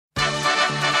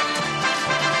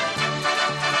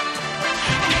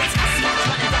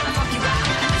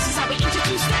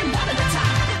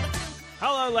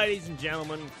ladies and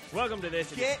gentlemen. Welcome to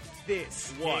this. Get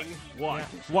this. What? King. What? Yeah.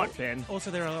 What, Ben?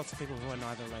 Also, there are lots of people who are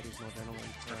neither ladies nor gentlemen.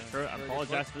 True. I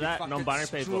apologise for You that. fucked Non-binary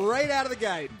it people. Straight out of the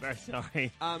gate. Very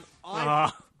sorry.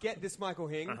 Get this, Michael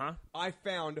Hing. Uh-huh. I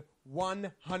found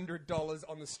 $100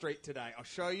 on the street today. I'll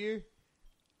show you.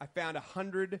 I found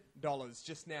 $100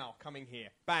 just now coming here.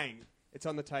 Bang. It's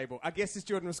on the table. Our guest is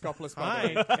Jordan Raskopoulos, by the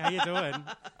way. Hi, how you doing?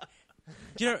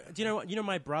 Do you know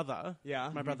my brother? Yeah.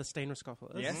 My brother Steen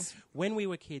Raskopoulos. Yes. When we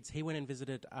were kids, he went and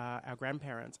visited our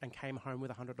grandparents and came home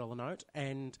with a $100 note.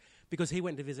 And because he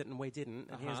went to visit and we didn't,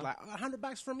 and he was like,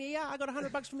 $100 from here. I got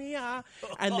 $100 from here.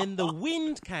 And then the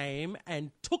wind came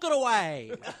and took it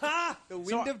away. The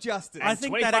wind of justice. I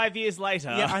think 25 years later.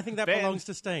 Yeah, I think that Ben, belongs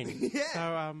to Steen. Yeah.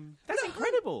 So, That's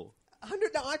incredible.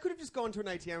 100. Now, I could have just gone to an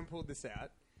ATM and pulled this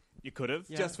out You could have.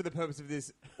 just for the purpose of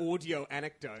this audio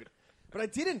anecdote. But I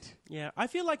didn't. yeah, I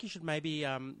feel like you should maybe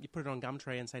you put it on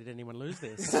Gumtree and say, did anyone lose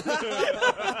this?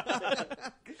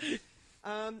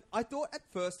 I thought at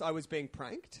first I was being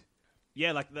pranked.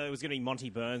 Yeah, like there was going to be Monty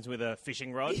Burns with a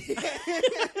fishing rod.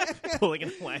 Pulling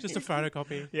it away. Just a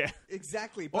photocopy. Yeah.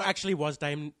 Exactly. Or But actually was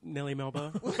Dame Nellie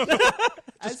Melba.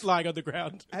 Just lying on the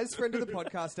ground. as friend of the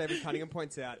podcast, David Cunningham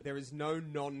points out, there is no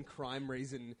non-crime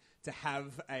reason to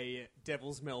have a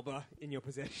Devil's Melba in your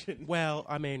possession. Well,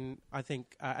 I mean, I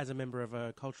think as a member of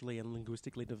a culturally and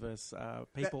linguistically diverse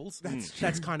peoples,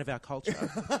 that's kind of our culture,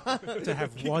 to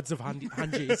have wads of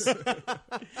hungies.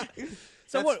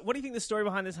 So what do you think the story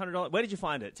behind this $100? Where did you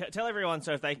find it? Tell everyone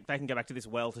so if they can go back to this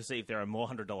well to see if there are more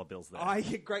 $100 bills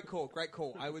there. Great call.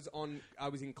 I was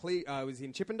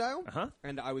in Chippendale, Uh-huh.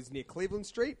 and I was near Cleveland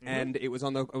Street, and it was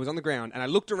on the ground, and I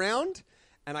looked around,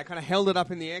 and I kind of held it up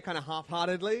in the air, kind of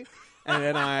half-heartedly, and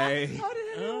then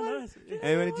Oh, nice.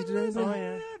 Anybody did you know? Oh,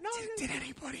 yeah. Did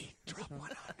anybody drop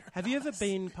 100? Have you ever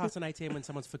been past an ATM when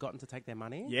someone's forgotten to take their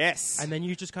money? Yes. And then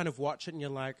you just kind of watch it and you're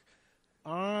like,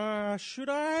 should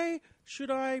I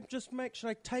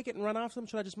take it and run after them?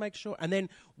 Should I just make sure? And then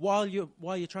while you're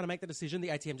trying to make the decision, the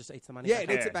ATM just eats the money. Yeah, back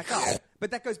it eats out. it back up, but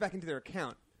that goes back into their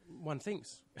account. One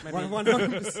thinks. Maybe,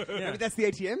 100%. Yeah. Maybe that's the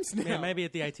ATMs now. yeah, maybe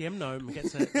at the ATM gnome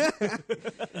gets it.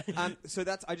 So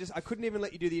I couldn't even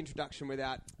let you do the introduction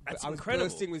without. That's I was incredible.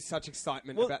 bursting with such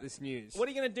excitement Well, about this news. What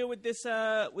are you going to do with this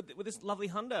with this lovely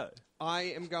hundo? I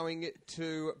am going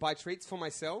to buy treats for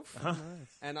myself,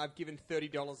 and I've given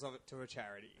 $30 of it to a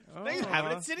charity. There you have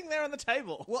it. It's sitting there on the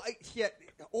table. Well,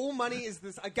 all money is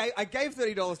this. I gave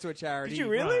 $30 to a charity. Did you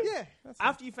really? Yeah.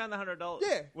 After you found the $100?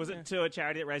 Yeah. Was it to a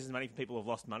charity that raises money for people who've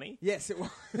lost money? Yes, it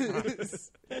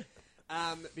was.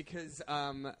 Because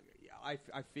I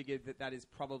figured that is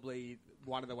probably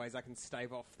one of the ways I can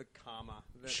stave off the karma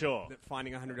that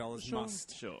finding $100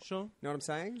 must. Sure. Sure. Know what I'm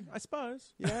saying? I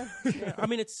suppose. Yeah. Yeah. I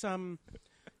mean, it's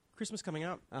Christmas coming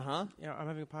up. Uh-huh. Yeah, I'm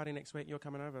having a party next week. You're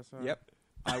coming over, so Yep.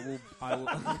 I will.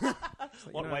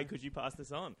 What way could you pass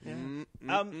this on?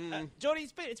 Yeah. Geordie,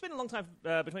 it's been a long time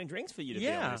between drinks for you to be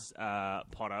on this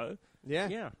potto. Yeah.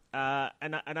 Yeah.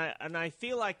 And I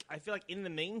feel like in the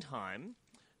meantime,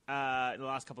 in the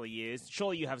last couple of years,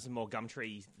 surely you have some more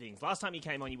Gumtree things. Last time you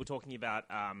came on, you were talking about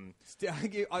I one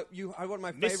of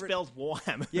my favorite. misspelled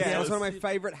Warhammer. Yeah, it was one of my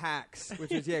favorite hacks,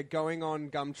 which is going on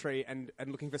Gumtree and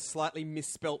looking for slightly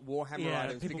misspelt Warhammer Yeah,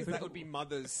 items people- because that would be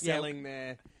mothers Yeah. selling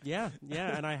their. Yeah,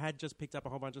 and I had just picked up a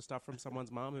whole bunch of stuff from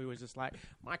someone's mum who was just like,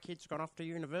 my kid's gone off to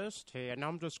university and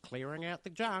I'm just clearing out the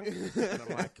junk. And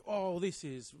I'm like, oh, this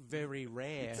is very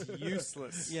rare.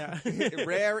 Useless. Yeah.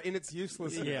 Rare in its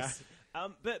uselessness. Yeah.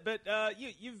 But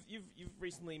you've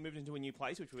recently moved into a new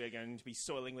place, which we are going to be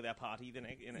soiling with our party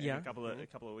in a couple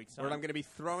of weeks' time. Where I'm going to be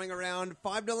throwing around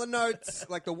 $5 notes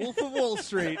like the Wolf of Wall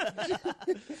Street.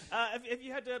 Have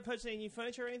you had to purchase any new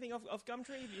furniture or anything off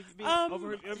Gumtree?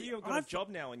 Have you got a job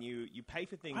now and you pay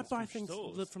for things? I buy from things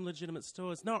stores? from legitimate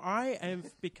stores. No, I've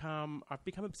become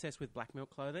obsessed with black milk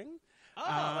clothing.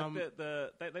 Like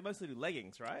they mostly do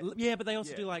leggings, right? Yeah, but they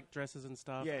also do like dresses and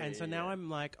stuff. Yeah, and yeah, so now yeah. I'm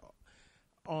like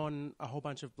on a whole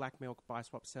bunch of black milk buy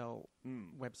swap sell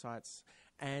websites,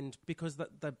 and because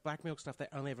the black milk stuff they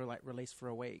only ever like release for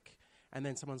a week, and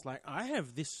then someone's like, I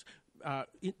have this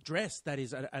dress that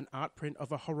is an art print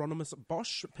of a Hieronymus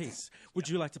Bosch piece. Would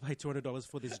you like to pay $200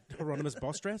 for this Hieronymus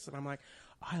Bosch dress? And I'm like,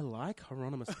 I like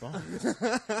Hieronymus Bosch.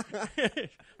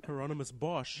 Hieronymus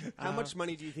Bosch. How much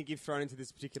money do you think you've thrown into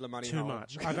this particular money Too hole?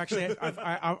 much. I've actually I've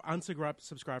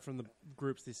unsubscribed from the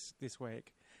groups this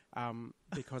week.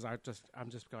 because I'm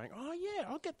just going, oh yeah,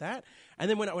 I'll get that. And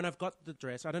then when I've got the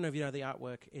dress, I don't know if you know the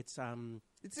artwork. It's hellscapes.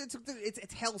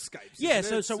 yeah.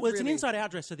 isn't it? So it's an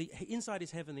inside-out dress. So the inside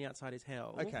is heaven, the outside is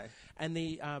hell. Okay. And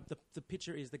the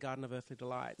picture is the Garden of Earthly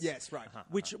Delights. Yes, right.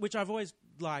 Which I've always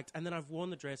liked, and then I've worn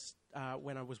the dress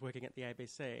when I was working at the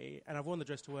ABC, and I've worn the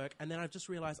dress to work, and then I've just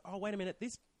realised, oh wait a minute,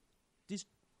 this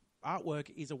artwork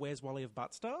is a Where's Wally of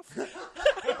butt stuff.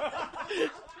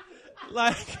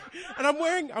 Like, and I'm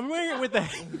wearing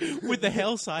it with the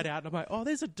hell side out, and I'm like, oh,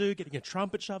 there's a dude getting a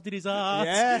trumpet shoved in his ass,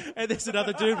 Yeah. and there's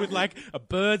another dude with like a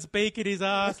bird's beak in his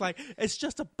ass. Like, it's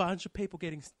just a bunch of people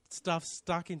getting stuff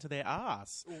stuck into their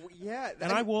ass. Yeah.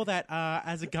 And I wore that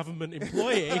as a government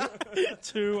employee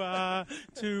to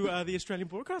the Australian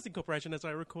Broadcasting Corporation as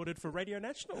I recorded for Radio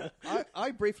National.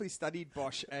 I briefly studied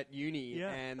Bosch at uni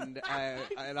Yeah. and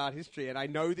art history, and I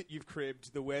know that you've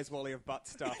cribbed the Where's Wally of butt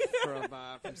stuff from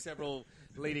several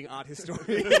leading art historians.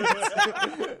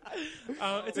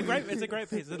 It's a great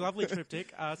piece. It's a lovely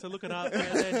triptych. So look it up.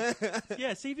 And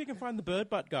then, see if you can find the bird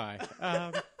butt guy.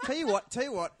 Tell you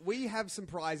what, we have some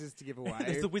prizes to give away.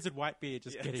 There's the Wizard Whitebeard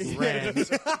just getting rammed.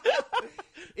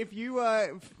 If you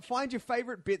find your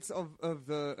favourite bits of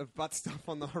butt stuff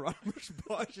on the Hieronymus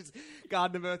Bosch's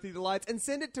Garden of Earthly Delights and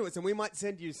send it to us, and we might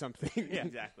send you something. Yeah,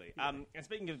 exactly. And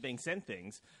speaking of being sent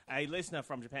things, a listener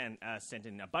from Japan sent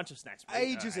in a bunch of snacks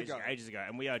Ages ago,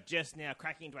 and we are just now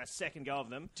cracking into our second go of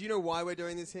them Do you know why we're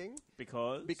doing this thing?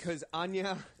 because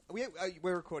Anya,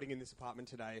 we're recording in this apartment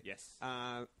today. Yes.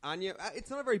 Anya, it's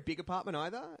not a very big apartment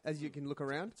either, as you can look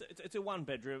around. it's a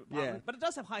one-bedroom apartment, Yeah. but it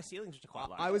does have high ceilings, which are quite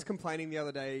like. I was complaining the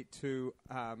other day to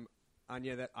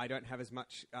Anya that I don't have as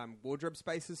much wardrobe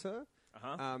space as her.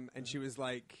 And she was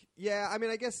like, yeah, I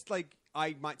mean, I guess, like,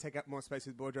 I might take up more space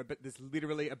with wardrobe, but there's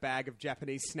literally a bag of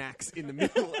Japanese snacks in the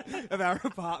middle of our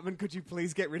apartment. Could you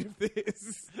please get rid of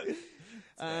this?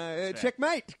 fair.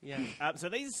 Checkmate. Yeah. So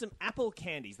these are some apple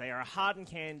candies. They are a hardened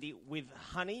candy with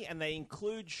honey, and they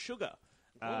include sugar.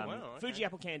 wow, okay. Fuji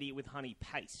apple candy with honey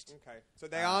paste. Okay, so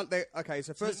they are. Okay,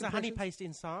 so So first it's a honey impressions- paste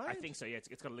inside? I think so. Yeah,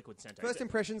 it's got a liquid scent. First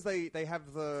impressions, they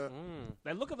have the.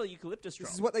 They look of a eucalyptus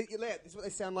This drop. is what they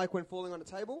sound like when falling on a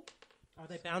table. Oh,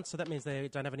 they bounce, so that means they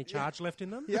don't have any charge left in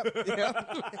them? Yep.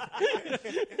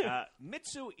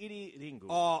 Mitsu iri ringu.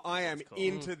 Oh, I am It's called.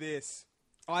 into this.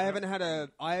 I haven't had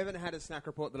a snack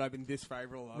report that I've been this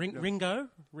favourable of. Ringo,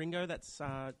 that's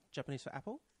Japanese for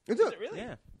apple. Is Is it? it really?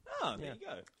 Yeah. Oh, there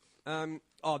Yeah. you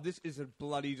go. This is a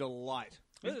bloody delight.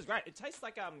 This is great. It tastes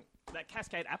like that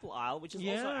Cascade apple aisle, which is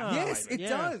Yeah. also apple Yes, flavored. it Yeah.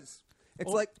 does. It's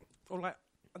Or- like Or like,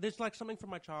 there's like something from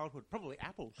my childhood, probably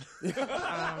apples.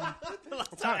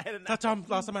 Last time I had an Last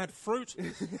time I had fruit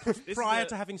This prior is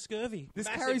to having scurvy. this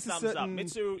massive carries a thumbs certain. up.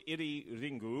 Mitsu iri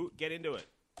ringu. Get into it.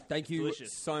 Thank you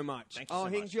Delicious. so much. Thank you oh, so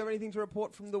Hing, much. do you have anything to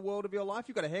report from the world of your life?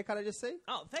 You got a haircut, I just see.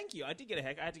 Oh, thank you. I did get a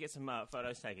haircut. I had to get some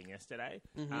photos taken yesterday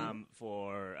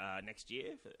for next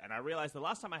year, and I realized the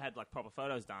last time I had like proper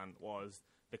photos done was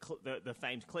the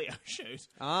famed Cleo shoot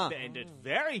that ended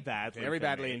very badly. Very for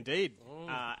badly me. indeed.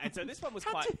 And so this one was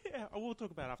quite. Yeah, we'll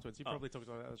talk about it afterwards. You probably talked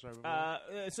about it on the show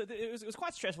before. It was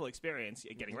quite a stressful experience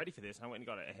getting ready for this. I went and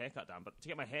got a haircut done, but to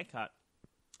get my haircut,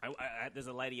 there's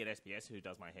a lady at SBS who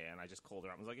does my hair, and I just called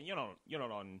her up and was like, "You're not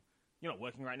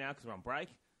working right now because we're on break.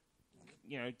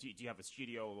 You know, do you have a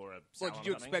studio or a salon?" What, did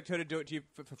you or something?" expect her to do it to you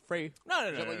for free? No.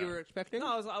 Is that what you were expecting?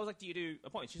 No, I was like, "Do you do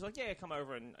appointments?" She's like, "Yeah, come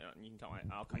over and you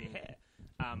can I'll cut your hair."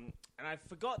 And I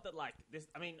forgot that like this.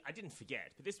 I mean, I didn't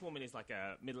forget, but this woman is like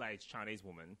a middle-aged Chinese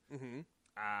woman.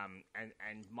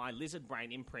 And my lizard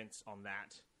brain imprints on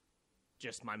that.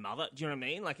 Just my mother. Do you know what I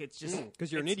mean? Like it's just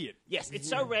Because you're an idiot. Yes, it's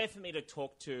so rare for me to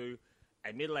talk to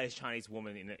a middle-aged Chinese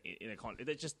woman in a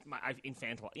it's just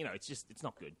infantile. You know, it's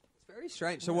not good. It's very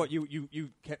strange. So what, you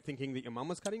kept thinking that your mum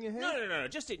was cutting your hair? No.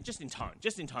 Just in tone.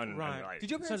 And Right. related.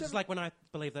 Did your So parents it's ever... like when I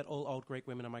believe that all old Greek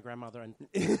women are my grandmother and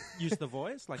use the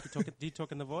voice. Like do you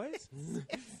talk in the voice?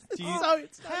 Do you?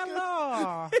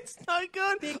 Hello. It's no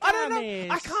good. I don't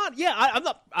know. I can't. Yeah, I'm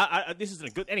not. This isn't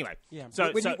a good. Anyway. Yeah.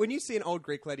 So when you see an old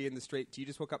Greek lady in the street, do you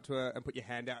just walk up to her and put your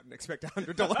hand out and expect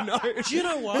 $100 note? Do you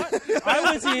know what? I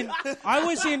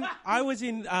was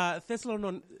in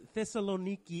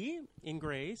Thessaloniki in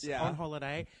Greece Yeah. on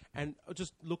holiday and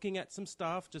just looking at some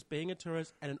stuff, just being a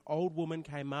tourist, and an old woman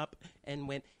came up and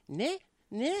went, "Nah,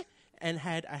 nah," and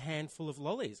had a handful of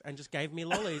lollies and just gave me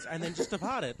lollies and then just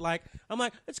departed. Like, I'm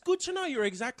like, it's good to know you're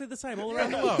exactly the same all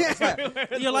around the world. It's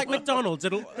like, you're like McDonald's.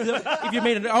 If you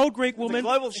meet an old Greek woman,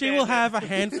 global she will standard. have a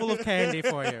handful of candy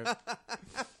for you.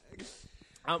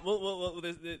 well,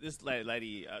 this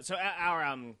lady. So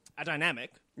our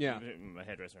dynamic. Yeah. My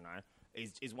hairdresser and I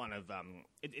is one of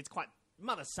it's quite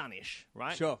mother-son-ish,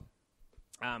 right? Sure.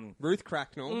 Ruth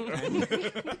Cracknell.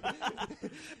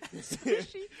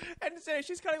 And so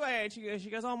she's cutting my hair, and she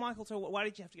goes, "Oh, Michael, so why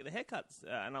did you have to get the haircuts?"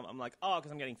 And I'm like, "Oh,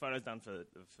 because I'm getting photos done for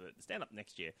stand-up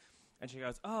next year." And she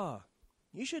goes, "Oh,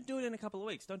 you should do it in a couple of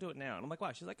weeks. Don't do it now." And I'm like,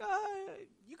 "Why?" She's like, "Oh,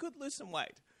 you could lose some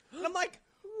weight." And I'm like,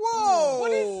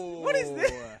 Whoa! What is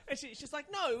this? And she's like,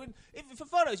 "No, for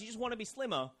photos, you just want to be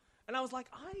slimmer." And I was like,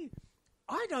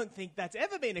 I don't think that's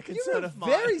ever been a concern You're a of mine.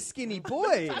 very skinny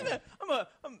boy.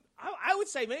 I would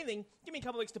say anything. Give me a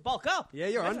couple of weeks to bulk up. Yeah,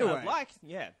 you're That's what I'd underweight. like,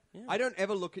 yeah. I don't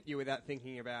ever look at you without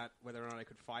thinking about whether or not I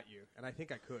could fight you, and I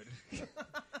think I could.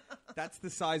 That's the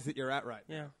size that you're at right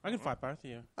now. Yeah, I can fight both of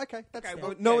you. Okay, that's Okay,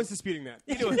 well, no yeah. one's disputing that.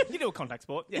 You do a contact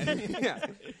sport. Yeah. Yeah.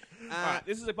 All right,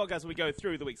 this is a podcast where we go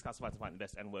through the week's classifieds and find the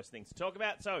best and worst things to talk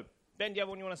about. So, Ben, do you have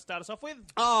one you want to start us off with?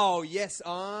 Oh yes,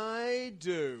 I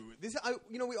do.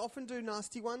 We often do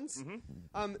nasty ones.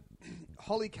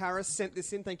 Holly Karras sent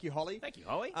this in. Thank you, Holly. Thank you,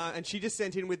 Holly. And she just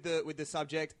sent in with the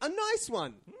subject a nice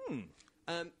one.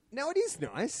 Now it is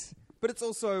nice, but it's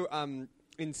also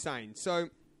insane. So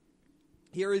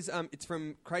here is it's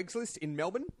from Craigslist in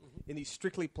Melbourne in the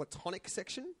strictly platonic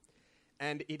section,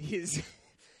 and it is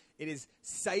it is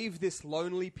save this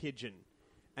lonely pigeon,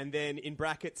 and then in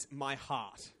brackets my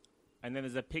heart. And then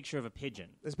there's a picture of a pigeon.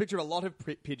 There's a picture of a lot of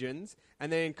pigeons,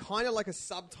 and then kind of like a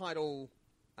subtitle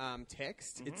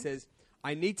text, it says,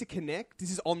 "I need to connect."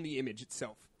 This is on the image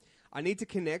itself. "I need to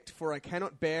connect, for I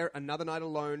cannot bear another night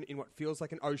alone in what feels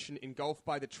like an ocean engulfed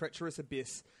by the treacherous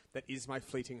abyss that is my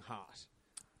fleeting heart."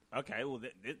 Okay, well,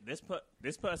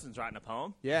 this person's writing a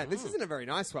poem. Yeah, this isn't a very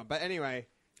nice one, but anyway,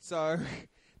 so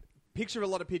picture of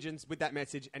a lot of pigeons with that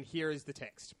message, and here is the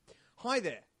text. "Hi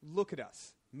there, look at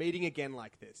us, meeting again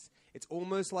like this. It's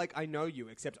almost like I know you,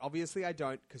 except obviously I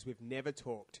don't because we've never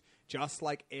talked. Just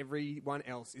like everyone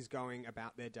else is going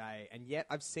about their day. And yet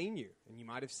I've seen you, and you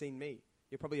might have seen me.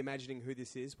 You're probably imagining who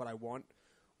this is, what I want,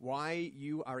 why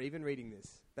you are even reading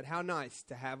this. But how nice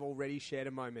to have already shared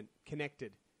a moment,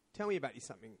 connected. Tell me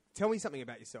something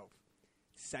about yourself.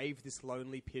 Save this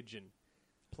lonely pigeon.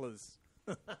 Please."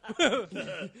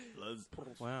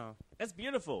 Wow. That's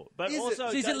beautiful. But Is it? also, So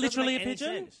is it doesn't literally make a any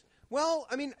pigeon? sense. Well,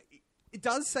 I mean, it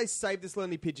does say save this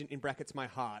lonely pigeon in brackets my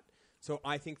heart. So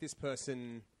I think this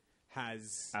person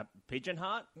has, A pigeon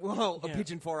heart? a Yeah.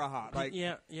 pigeon for a heart. Like,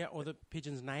 Yeah, or the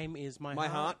pigeon's name is my my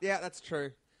heart. Yeah, that's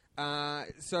true.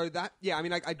 So that, yeah, I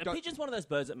mean, I A don't. pigeon's one of those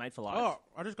birds that made for life. Oh,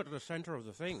 I just got to the center of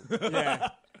the thing. Yeah,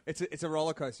 it's a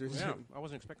roller coaster, isn't Yeah, it? I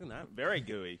wasn't expecting that. Very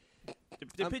gooey.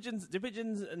 Do pigeons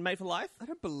mate for life? I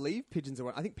don't believe pigeons are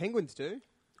one. I think penguins do.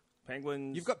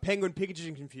 Penguins. You've got penguin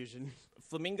pigeon confusion.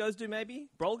 Flamingos do maybe?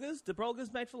 Brolgas? Do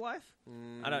brolgas mate for life?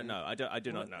 I don't know. I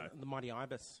do not know. The mighty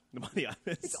ibis. The mighty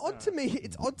ibis. It's odd to me.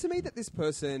 It's odd to me that this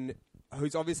person,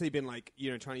 who's obviously been like,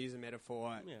 trying to use a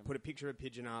metaphor, Yeah. put a picture of a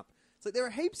pigeon up. It's like there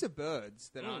are heaps of birds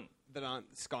that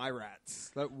aren't sky rats.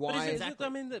 Like But why? is it, I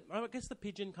mean, I guess the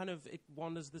pigeon kind of it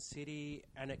wanders the city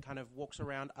and it kind of walks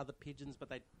around other pigeons, but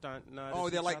they don't know. Oh,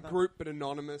 they're like group but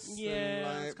anonymous. Yeah,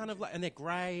 and, it's kind of like, and they're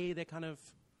grey. They're kind of,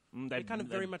 they're kind of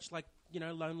they- very much like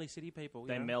lonely city people.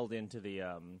 They you know? meld into the.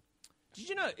 Did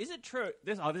you know? Is it true?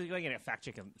 This I'm going to get a fact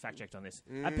checked on this.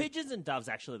 Are pigeons and doves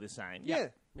actually the same? yeah.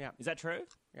 Yeah, Is that true?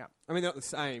 yeah. I mean, they're not the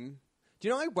same. Do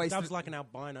you know I wasted? Dove's like an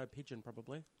albino pigeon,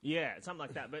 probably. Yeah, something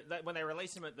like that. But when they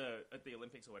release them at the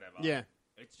Olympics or whatever, Yeah.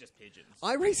 it's just pigeons.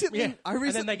 I recently. And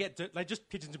then they just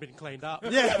pigeons have been cleaned up.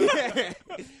 Yeah.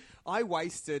 I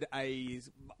wasted a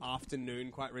afternoon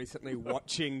quite recently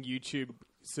watching YouTube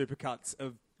supercuts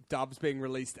of doves being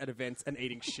released at events and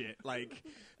eating shit. Like,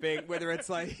 whether it's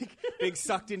like being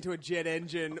sucked into a jet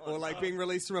engine or like being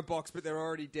released from a box but they're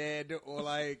already dead, or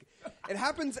like it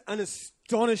happens an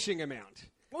astonishing amount.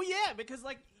 Well, yeah, because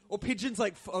like Or pigeons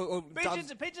like or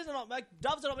doves. pigeons are not like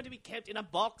doves are not meant to be kept in a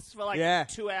box for like Yeah.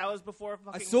 2 hours before a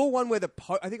fucking. I saw one where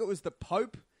I think it was the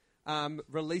Pope,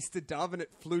 released a dove and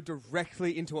it flew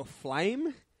directly into a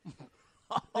flame.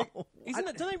 Isn't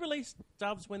it? Do they release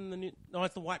doves when the new? No,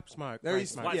 it's the white smoke. There Grey is,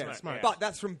 smoke. White yeah, smoke, yeah. but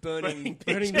that's from burning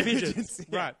burning the pigeons, pigeons,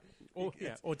 yeah. right?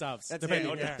 Or doves. That's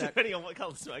depending. it, Yeah. depending on what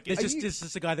colour smoke. There's Is.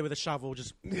 just a guy there with a shovel,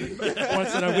 just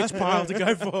wants to know which pile to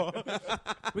go for.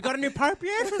 We got a new pope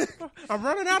yet? I'm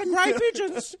running out of grey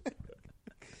pigeons.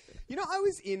 You know, I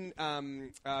was in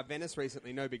Venice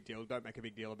recently. No big deal. Don't make a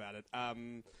big deal about it.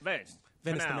 Venice.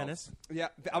 Venice For the now. Menace. Yeah,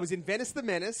 I was in Venice the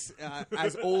Menace,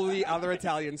 as all the other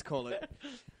Italians call it.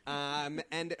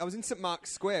 And I was in St.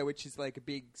 Mark's Square, which is like a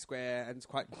big square and it's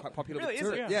quite popular. Really,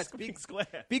 with is it? Yeah, It's a big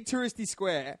square. Big touristy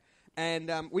square.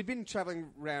 And we'd been traveling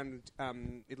around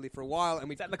Italy for a while,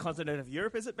 and Is that the continent of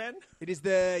Europe, is it, Ben? it is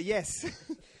yes.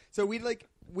 So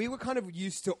we were kind of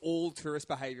used to all tourist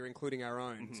behaviour, including our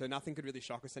own. So nothing could really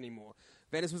shock us anymore.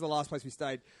 Venice was the last place we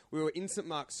stayed. We were in St.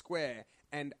 Mark's Square,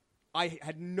 and I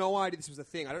had no idea this was a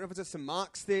thing. I don't know if it's a St.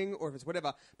 Mark's thing or if it's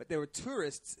whatever, but there were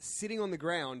tourists sitting on the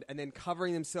ground and then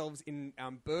covering themselves in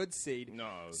birdseed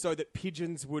so that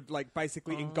pigeons would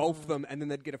basically engulf them, and then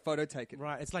they'd get a photo taken.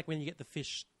 Right, it's like when you get the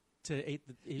fish to eat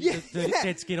the Yeah.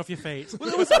 dead skin off your feet. Well,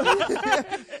 it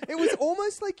was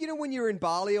almost like, when you're in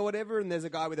Bali or whatever, and there's a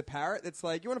guy with a parrot that's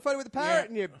like, you want a photo with a parrot? Yeah.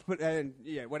 And you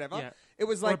put, whatever. Yeah. It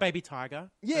was Or a like, baby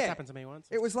tiger. Yeah. That's happened to me once.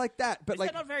 it was like that, but Is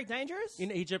that not very dangerous?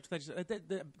 In Egypt, they just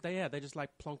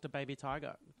plonked a baby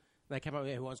tiger. They came up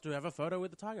with, who wants to have a photo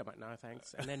with the tiger? I'm like, no,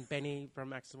 thanks. And then Benny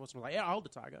from Access was like, yeah, I'll hold the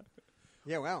tiger.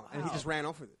 yeah, wow. And he just ran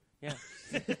off with it. Yeah.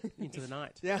 Into the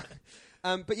night. Yeah.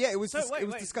 But yeah, it was wait, it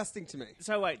was wait. disgusting to me.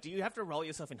 So wait, do you have to roll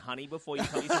yourself in honey before you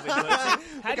cut yourself in birdseed? How do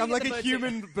you I'm get like the a birdseed-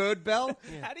 human bird bell.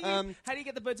 How do you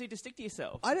get the birdseed to stick to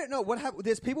yourself? I don't know what happened.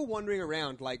 There's people wandering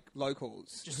around like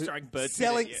locals, Just who- throwing birdseed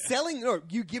selling, at you. selling. No,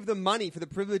 you give them money for the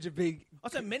privilege of being.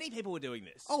 Also, many people were doing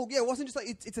this. Oh yeah, it wasn't just like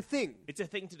it's a thing. It's a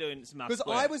thing to do in St. Mark's Because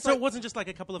Square. I was So like, it wasn't just like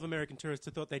a couple of American tourists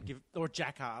who thought they'd give, or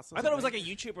Jackass. Or I thought it was something. like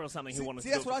a YouTuber or something who wanted see,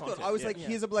 to that's do it what I for thought. content. I was Yeah. like,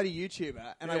 here's a bloody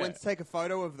YouTuber, and I Yeah. went to take a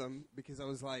photo of them because I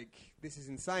was like, this is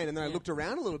insane. And then I looked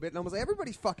around a little bit, and I was like,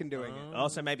 everybody's fucking doing it. Oh,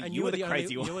 so maybe And you were the only-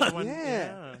 crazy you one. were the one.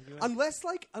 Yeah. you were- Unless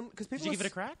because people Did you are give it a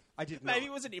s- crack? I did not. Maybe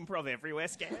it was an improv everywhere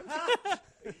scam.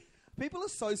 People are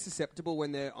so susceptible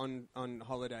when they're on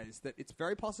holidays that it's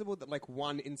very possible that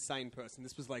one insane person,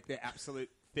 this was like their absolute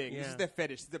thing. This Yeah. is their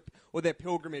fetish, or their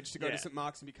pilgrimage to go Yeah. to St.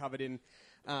 Mark's and be covered in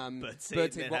Birdseed,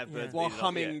 and then have while, birdseed while it up,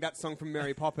 humming yeah. that song from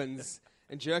Mary Poppins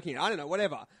and jerking it. I don't know,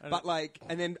 whatever. But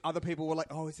and then other people were like,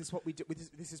 "Oh, is this what we do?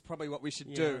 This is probably what we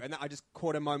should do." Yeah. And I just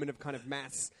caught a moment of kind of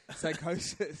mass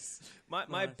psychosis. My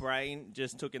Nice. brain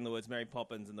just took in the words Mary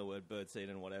Poppins and the word birdseed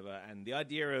and whatever, and the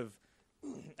idea of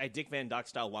a Dick Van Dyke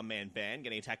style one-man band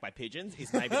getting attacked by pigeons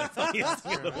is maybe the funniest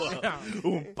thing in the world. Yeah.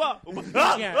 Oompa, oompa,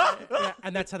 ah! yeah,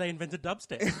 and that's how they invented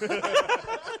dubstep.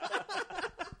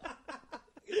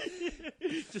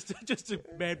 just a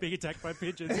man being attacked by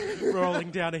pigeons,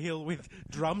 rolling down a hill with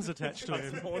drums attached to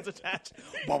him. Horns attached.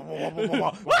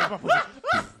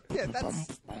 Yeah,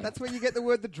 that's where you get the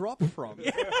word "the drop" from.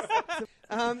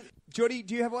 Jordy,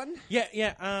 do you have one? Yeah.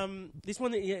 This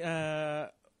one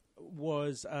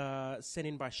was sent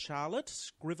in by Charlotte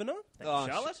Scrivener. Oh,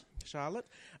 Charlotte?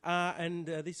 And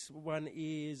this one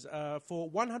is for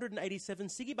 187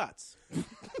 Siggy Butts.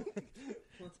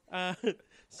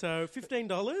 So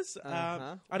 $15.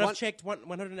 Uh-huh. And I've checked.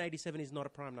 187 is not a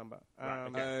prime number.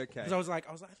 Okay. Because I was like,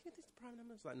 I think this is the prime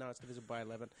number. It's like, no, it's divisible by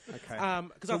 11. Okay.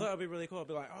 Because I thought it'd be really cool. I'd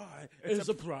be like, oh, it's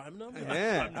a prime number.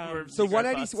 Yeah. So So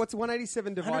 180. What's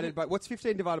 187 divided by? What's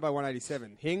 15 divided by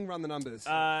 187? Hing, run the numbers.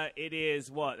 It is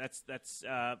what? That's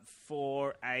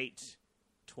 4, 8,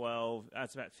 12.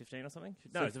 It's about 15 or something.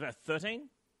 No, So- it's about 13.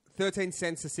 13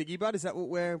 cents a ciggy bud. Is that what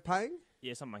we're paying?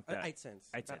 Yeah, something like that. 8 cents.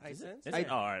 8 About cents. 8 is it? cents. Is Eight- it?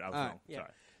 Oh, all right, I was wrong. Yeah. Sorry.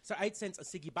 So 8 cents a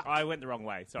Siggy Butt. I went the wrong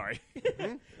way. Sorry.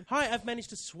 Hi, I've managed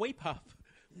to sweep up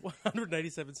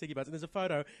 187 Siggy Butts. And there's a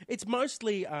photo. It's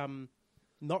mostly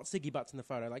not Siggy Butts in the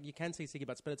photo. Like, you can see Siggy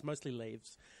Butts, but it's mostly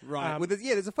leaves. Right. Well,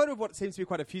 there's a photo of what seems to be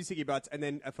quite a few ciggy butts, and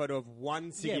then a photo of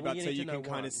one ciggy butt, so need you to can know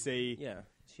kind one. of see. Yeah,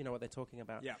 so you know what they're talking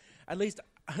about. Yeah. At least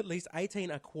 18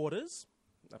 are quarters.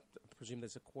 I presume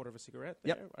there's a quarter of a cigarette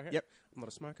there. Yep, Okay. yep. I'm not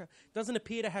a smoker. Doesn't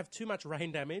appear to have too much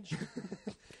rain damage.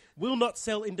 Will not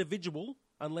sell individual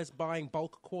unless buying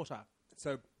bulk quarter.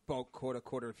 So bulk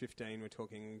quarter of 15. We're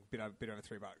talking bit over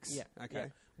 $3. Yeah. Okay. Yeah.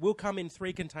 Will come in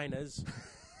 3 containers.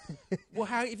 Well,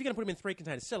 if you're going to put them in 3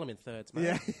 containers, sell them in thirds, mate.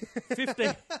 Yeah.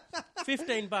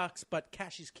 $15, but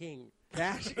cash is king.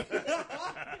 Cash.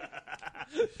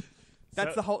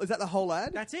 That's the whole. Is that the whole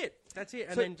ad? That's it. And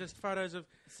So- then just photos of.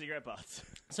 Cigarette butts.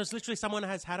 So it's literally someone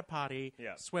has had a party,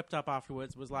 Yeah. swept up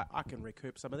afterwards, was like, I can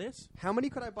recoup some of this. How many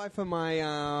could I buy for my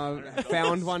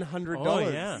found $100? Oh,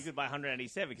 yeah. You could buy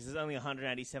 187 because there's only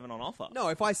 187 on offer. No,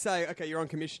 if I say, okay, you're on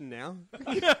commission now,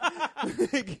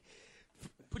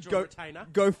 Put your Go- retainer.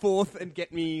 go forth and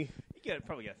get me. You could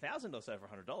probably get 1,000 or so for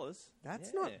 $100.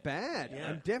 That's Yeah. not bad. Yeah.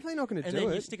 I'm definitely not going to And do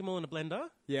then you it. stick them all in a blender,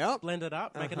 Yeah. blend it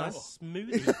up, make a Uh-huh. nice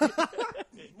smoothie.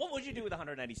 What would you do with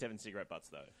 187 cigarette butts,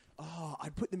 though? Oh,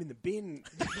 I'd put them in the bin.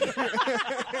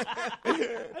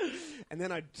 And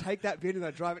then I'd take that bin and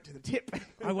I'd drive it to the tip.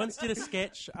 I once did a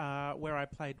sketch where I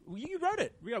played. You wrote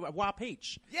it. War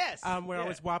Peach. Yes. Where I Yeah.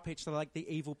 was War Peach, so like the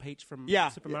evil Peach from Yeah.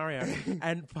 Super Mario.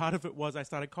 And part of it was I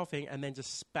started coughing and then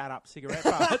just spat up cigarette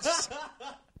butts.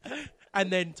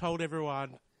 And then told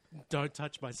everyone, don't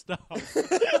touch my stuff.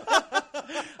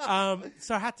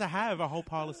 So I had to have a whole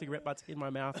pile of cigarette butts in my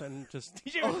mouth and just...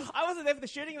 Did you? I wasn't there for the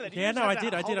shooting of that. Yeah, no, I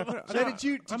did. I Did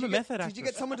you method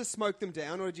get someone to smoke them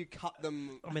down, or did you cut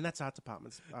them? I mean, that's art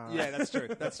departments. Yeah, that's true.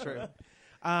 That's true.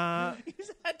 Because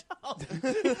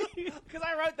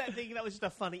I wrote that thinking that was just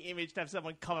a funny image to have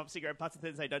someone come up cigarette butts and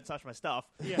then say, "Don't touch my stuff."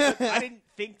 Yeah. I didn't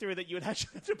think through that you would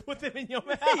actually have to put them in your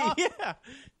mouth.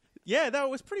 Yeah, that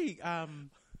was pretty...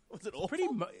 Was it awful?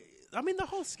 I mean, the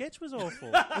whole sketch was awful.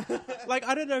 Like,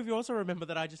 I don't know if you also remember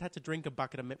that I just had to drink a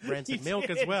bucket of rancid milk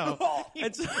as well.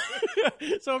 And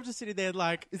so I'm just sitting there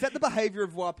like... Is that the behaviour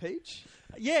of Wa Peach?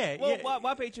 Yeah. Well, yeah.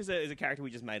 Wa Peach is a character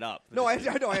we just made up. No, I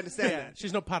understand that.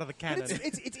 She's not part of the canon.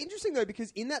 It's interesting though,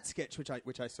 because in that sketch,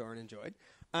 which I saw and enjoyed,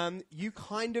 you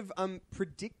kind of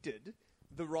predicted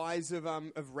the rise of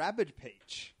Rabid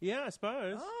Peach Yeah, I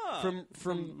suppose.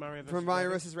 from Mario Mario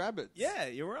vs. Rabbids. Yeah,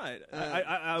 you're right.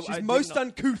 She's most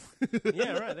uncouth.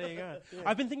 Yeah, right. There you go. Yeah.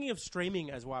 I've been thinking of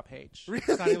streaming as Wa Peach,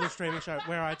 starting a little streaming show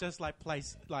where I just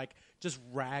just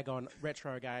rag on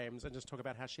retro games and just talk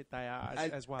about how shit they are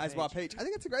as Wa Peach. I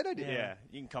think that's a great idea. Yeah,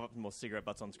 you can come up with more cigarette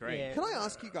butts on screen. Yeah. Can I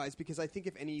ask you guys, because I think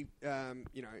if any,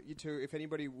 you two, if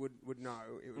anybody would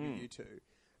know, it would be you two.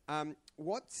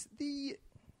 What's the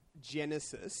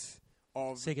genesis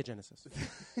of Sega Genesis?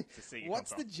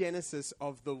 What's the genesis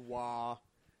of the Wa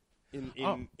in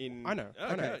I know.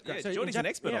 Yeah, So Jordy's an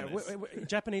expert on this.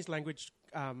 Japanese language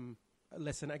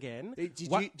lesson again. Do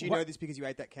you know this because you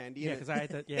ate that candy? Yeah, because I ate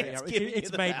that. Yeah, It's giving you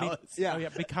it's the made powers. me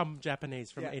become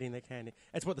Japanese from eating their candy.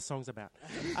 That's what the song's about.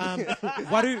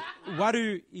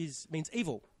 Waru means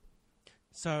evil.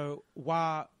 So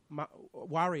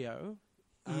Wario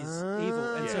is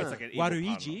evil, and so it's like an evil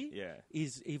Waruigi partner.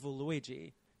 is evil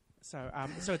Luigi. So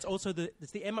it's also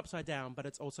it's the M upside down, but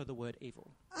it's also the word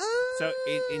evil. So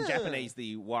in Japanese,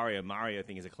 the Wario Mario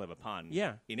thing is a clever pun.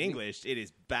 Yeah. In English, it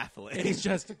is baffling. It is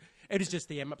just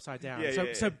the M upside down.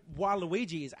 So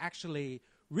Waluigi is actually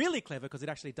really clever because it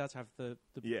actually does have the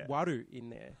Waru in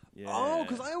there. Yeah. Oh,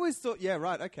 because I always thought,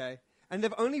 okay. And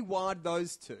they've only wired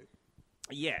those two.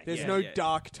 Yeah. There's no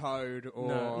Dark Toad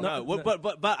or... No,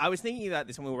 but I was thinking about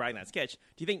this when we were writing that sketch.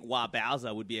 Do you think Wa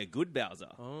Bowser would be a good Bowser?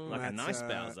 Like a nice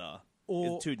Bowser?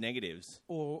 Or two negatives.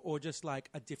 Or just like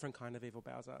a different kind of evil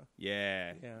Bowser.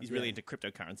 Yeah. He's really into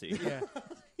cryptocurrency. Yeah.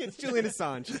 It's Julian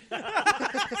Assange.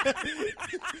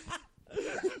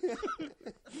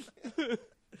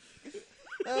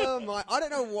 Oh my! I don't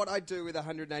know what I'd do with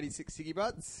 186 Siggy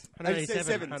Butts.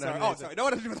 187. Sorry. Oh, sorry. No,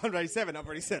 what I'd do with 187. I've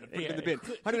already said it. Put it in the bin.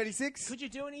 186. Could you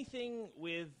do anything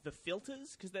with the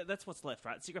filters? Because that's what's left,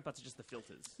 right? Cigarette butts are just the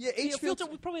filters. Yeah, each filter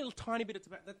with probably a tiny bit of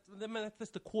tobacco. That's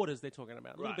the quarters they're talking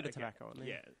about. A little bit of tobacco on there.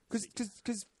 Yeah.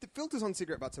 Because the filters on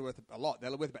cigarette butts are worth a lot.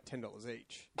 They're worth about $10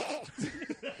 each.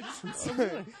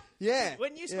 So, yeah.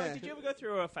 When you smoked, did you ever go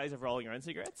through a phase of rolling your own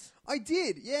cigarettes? I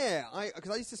did, yeah.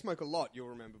 Because I used to smoke a lot. You'll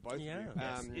remember both of you.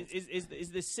 Is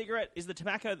the cigarette, is the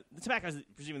tobacco is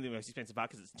presumably the most expensive part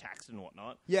because it's taxed and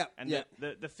whatnot. Yeah. And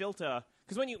the filter,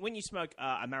 because when you smoke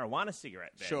a marijuana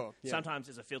cigarette, then, sure, sometimes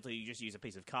as a filter you just use a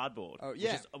piece of cardboard. Oh,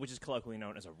 yeah. Which is colloquially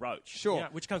known as a roach. Sure. Yeah,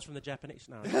 which comes from the Japanese.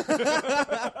 No.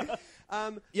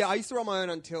 I used to roll my own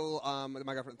until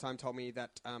my girlfriend at the time told me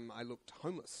that I looked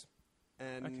homeless.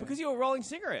 And Because you were rolling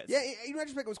cigarettes. yeah, in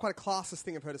retrospect, it was quite a classist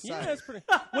thing of her to say. Yeah, that's pretty.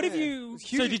 What if you? It's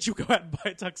huge. So did you go out and buy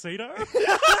a tuxedo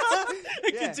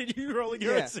and continue rolling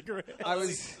your own cigarette? I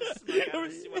was.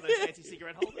 One of those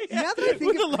anti-cigarette holders. Now that I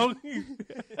think With a long.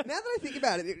 Now that I think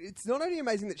about it, it's not only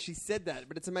amazing that she said that,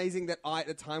 but it's amazing that I, at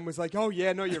the time, was like, oh,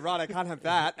 yeah, no, you're right, I can't have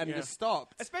that, and just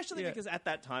stopped. Especially because at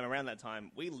that time, around that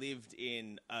time, we lived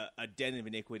in a den of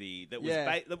iniquity that was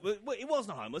it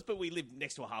wasn't homeless, but we lived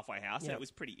next to a halfway house, and it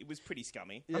was pretty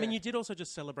scummy. I mean, you did also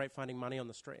just celebrate finding money on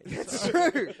the street. That's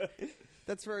true.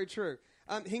 That's very true.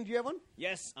 Hing, do you have one?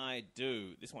 Yes, I do.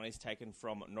 This one is taken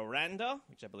from Noranda,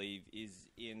 which I believe is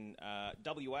in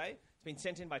WA. It's been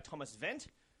sent in by Thomas Vent,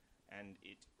 and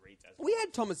it reads as We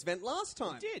had Thomas Vent last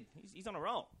time. We did. He's on a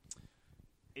roll.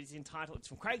 It's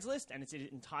from Craigslist, and it's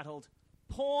entitled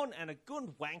Porn and a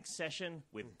Good Wank Session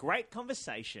with Great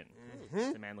Conversation.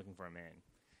 It's a man looking for a man.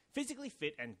 Physically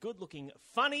fit and good-looking,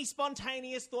 funny,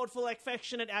 spontaneous, thoughtful,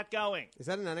 affectionate, outgoing. Is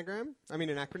that an anagram? I mean,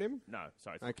 an acronym? No,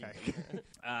 sorry. Okay.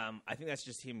 I think that's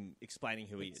just him explaining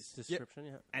who he is. Description,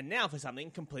 yeah. And now for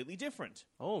something completely different.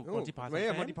 Oh, Monty Python yeah,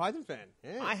 fan? Monty Python fan.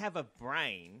 Yeah. I have a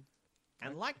brain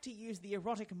and like to use the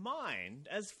erotic mind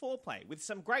as foreplay with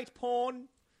some great porn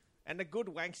and a good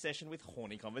wank session with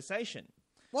horny conversation.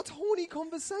 What's horny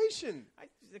conversation?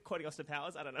 Quoting Austin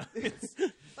Powers, I don't know.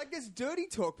 Like, there's dirty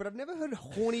talk, but I've never heard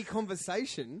horny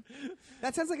conversation.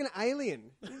 That sounds like an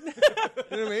alien. You know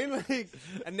what I mean? Like,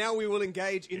 and now we will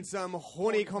engage in some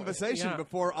horny conversation Yeah.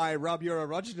 before I rub your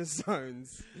erogenous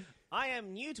zones. I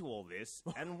am new to all this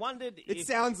and wondered It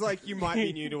sounds like you might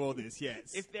be new to all this,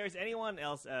 yes. if there is anyone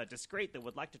else discreet that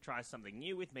would like to try something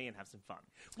new with me and have some fun.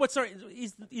 What? Sorry,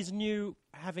 is new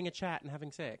having a chat and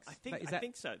having sex? I think Is I that-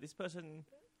 think so. This person,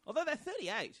 although they're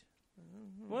 38.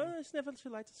 Well, it's never too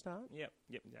late to start. Yep,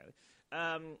 exactly.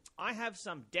 I have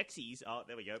some Dexies. Oh,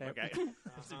 there we go. Yep. Okay.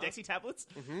 Some Dexy tablets,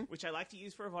 which I like to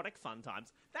use for erotic fun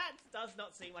times. That does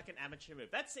not seem like an amateur move.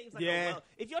 That seems like Yeah.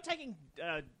 if you're taking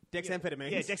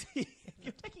Dexamphetamines. Yeah, if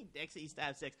you're taking Dexies to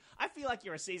have sex, I feel like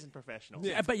you're a seasoned professional.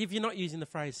 Yeah. But if you're not using the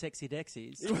phrase "sexy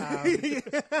Dexies,"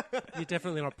 you're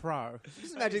definitely not a pro.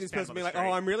 Just imagine this Stand person on being the like, street.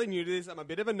 "Oh, I'm really new to this. I'm a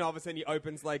bit of a novice," and he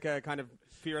opens like a kind of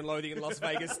Fear and Loathing in Las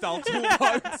Vegas style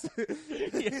toolbox.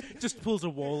 Just pulls a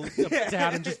wall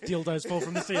down and just dildos fall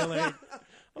from the ceiling.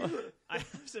 I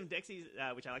have some Dexies,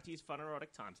 which I like to use fun and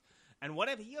erotic times. And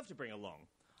whatever you have to bring along.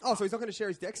 Oh, so he's not going to share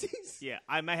his Dexies? Yeah,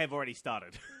 I may have already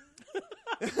started.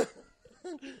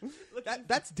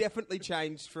 That's definitely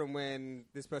changed from when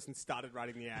this person started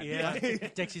writing the ad. Yeah,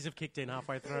 Dexies have kicked in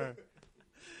halfway through.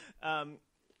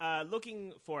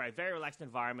 Looking for a very relaxed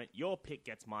environment. Your pick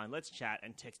gets mine. Let's chat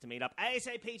and text to meet up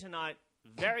ASAP tonight.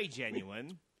 Very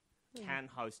genuine. Can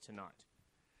host tonight.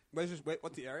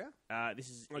 What's the area? This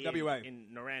is Oh, in, WA. in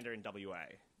Noranda in WA.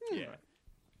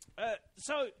 Yeah.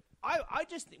 So I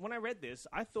just when I read this,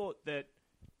 I thought that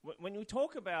when we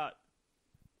talk about,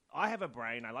 I have a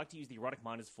brain. I like to use the erotic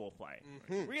mind as foreplay.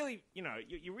 Really,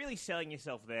 you're really selling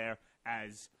yourself there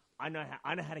as I know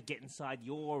how to get inside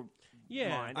your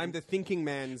mind. I'm the thinking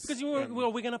man's... Because we're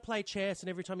going to play chess, and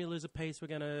every time you lose a piece, we're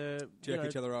going to jerk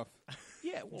each other off.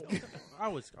 Yeah, well, I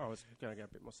was going to go a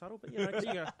bit more subtle, but you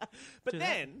go. But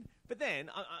then,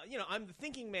 I'm the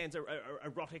thinking man's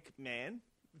erotic man.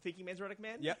 The thinking man's erotic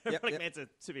man. Yep, erotic yep. man's a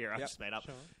severe. I just made up.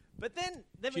 Sure. But then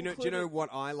they've Do you included... know what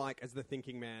I like as the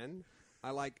thinking man? I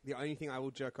like the only thing I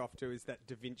will jerk off to is that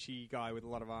Da Vinci guy with a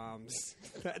lot of arms.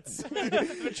 That's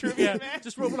Vitruvian Yeah, man.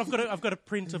 just I've got a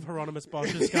print of Hieronymus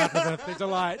Bosch's Garden of Earthly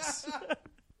Delights.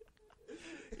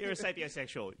 You're a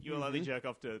sapiosexual. You will only jerk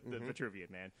off to the Vitruvian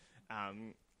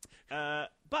man.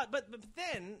 But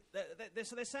then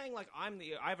so they're saying like I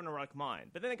have an erotic mind,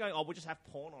 but then they're going, oh, we'll just have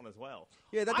porn on as well.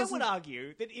 Yeah, that I doesn't- would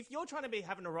argue that if you're trying to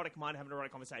have an erotic mind, have an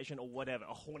erotic conversation or whatever,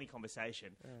 a horny conversation,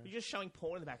 you're just showing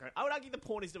porn in the background. I would argue the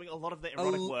porn is doing a lot of the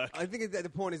erotic work. I think that the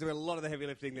point is doing a lot of the heavy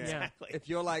lifting there. Yeah. Exactly. If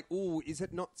you're like, ooh, is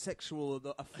it not sexual?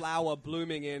 A flower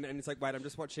blooming in, and it's like, wait, I'm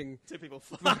just watching... Two people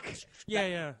fuck.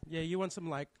 Yeah. You want some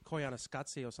like Koyana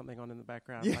Scutzi or something on in the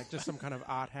background, like just some kind of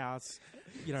art house,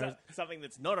 Something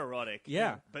that's not erotic.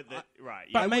 Yeah. But right.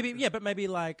 But maybe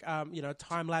like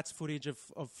time lapse footage of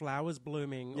flowers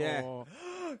blooming. Yeah. Or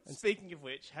Speaking of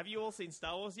which, have you all seen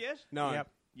Star Wars yet? No. Yep.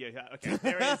 Yeah, okay.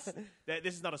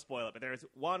 This is not a spoiler, but there is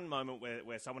one moment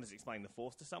where someone is explaining the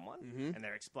Force to someone, and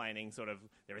they're explaining sort of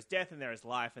there is death and there is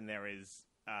life and there is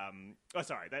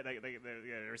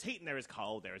there is heat and there is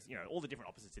cold. There is all the different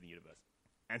opposites in the universe.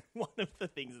 And one of the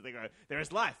things that they go, there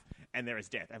is life and there is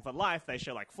death. And for life, they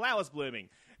show like flowers blooming,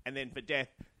 and then for death,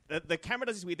 the camera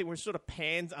does this weird thing where it sort of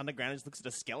pans underground and just looks at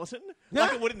a skeleton,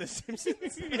 like it would in The Simpsons.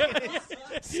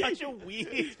 It's such a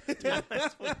weird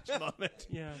moment.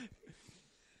 yeah.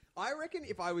 I reckon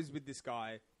if I was with this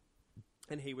guy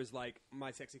and he was like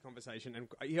my sexy conversation, and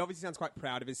he obviously sounds quite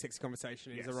proud of his sexy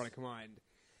conversation and his Yes. erotic mind,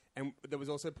 and there was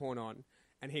also porn on,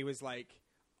 and he was like,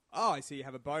 oh, I see you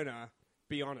have a boner.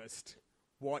 Be honest.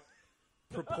 What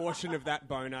proportion of that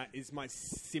boner is my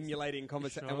simulating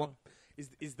conversation, and Sure. what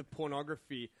is the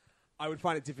pornography? I would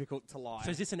find it difficult to lie.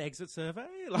 So is this an exit survey?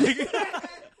 Like,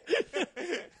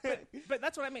 But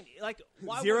that's what I mean. Like,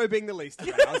 why 0 being the least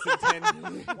aroused, and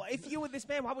 10... if you were this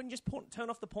man, why wouldn't you just turn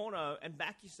off the porno and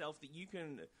back yourself that you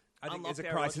can I think unlock it's a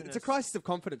their crisis. It's a erogenous? crisis of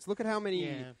confidence. Look at how many...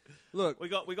 Yeah. Look, We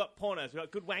got pornos. We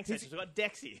got good wank sessions. We got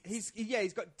Dexy.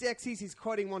 he's got Dexies, he's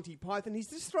quoting Monty Python, he's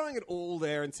just throwing it all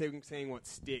there and seeing what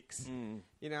sticks.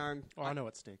 You know, oh, I know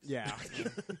what sticks. yeah.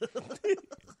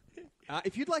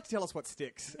 If you'd like to tell us what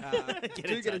sticks,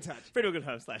 get in touch.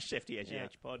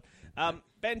 FreedomGoodHome/ChefDHGH pod.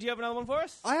 Ben, do you have another one for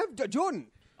us? I have Jordan.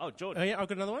 Oh, Oh Jordan. yeah, I've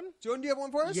got another one. Jordan, do you have one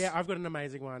for us? Yeah, I've got an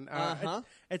amazing one. Uh-huh.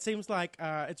 It seems like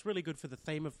it's really good for the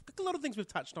theme of a lot of things we've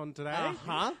touched on today.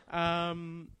 Uh-huh.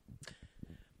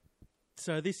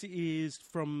 So this is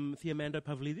from Theomando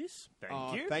Pavlidis.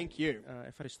 Thank you. Thank you.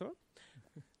 Ευχαριστώ.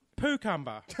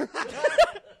 Pucumber.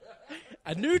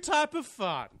 A new type of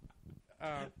fun.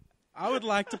 I would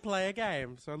like to play a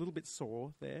game. So a little bit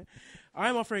sore there.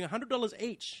 I'm offering $100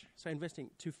 each. So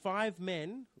investing to 5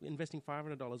 men, investing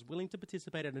 $500, willing to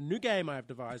participate in a new game I have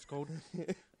devised called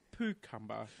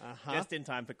Pookumba. Just in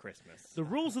time for Christmas. The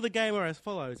rules of the game are as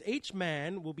follows. Each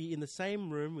man will be in the same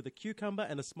room with a cucumber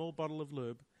and a small bottle of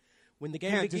lube. When the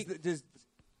game begins...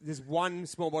 There's one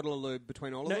small bottle of lube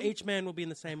between all of them? No, each man will be in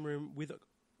the same room with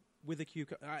a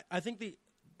cucumber. I think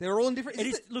they're all in different...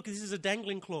 Look, this is a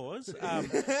dangling clause,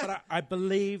 but I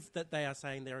believe that they are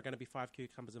saying there are going to be 5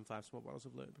 cucumbers and 5 small bottles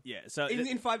of lube. Yeah, so...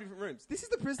 In 5 different rooms. This is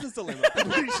the prisoner's dilemma, I'm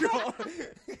pretty sure.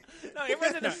 No,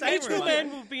 everyone's in the same each room.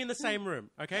 man will be in the same room,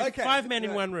 okay? 5 men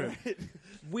in one room.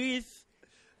 With...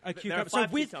 A cucumber. There are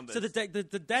 5 cucumbers. So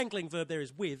the dangling verb there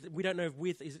is with. We don't know if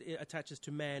with attaches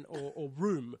to man or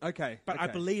room. Okay. But I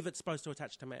believe it's supposed to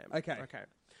attach to man. Okay.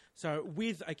 So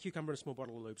with a cucumber and a small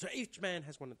bottle of lube. So each man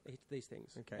has one of these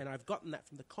things. Okay. And I've gotten that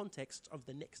from the context of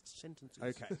the next sentences.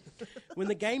 Okay. When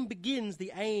the game begins,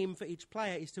 the aim for each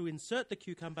player is to insert the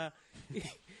cucumber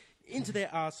into their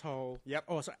asshole. Yep.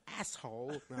 Or so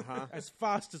asshole as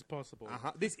fast as possible.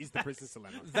 This is the prisoner's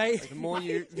dilemma. The more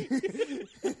you...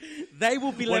 They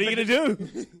will be. What are you going to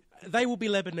do? They will be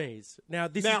Lebanese. Now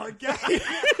this. again.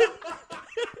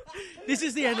 This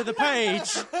is the end of the page.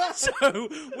 So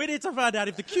we need to find out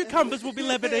if the cucumbers will be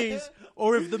Lebanese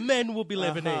or if the men will be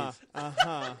Lebanese.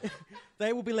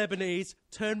 They will be Lebanese.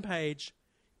 Turn page.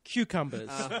 Cucumbers.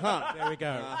 There we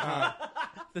go.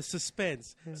 The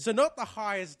suspense. So not the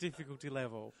highest difficulty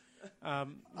level. Yeah,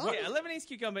 a Lebanese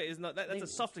cucumber is not... That's a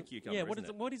softer cucumber, Yeah, what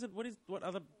is it? What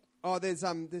other... Oh, there's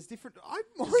different...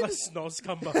 It's like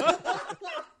snozzcumber.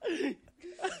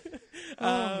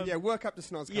 work up to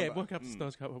snozzcumber. Yeah, work up to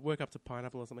snozzcumber. Work up to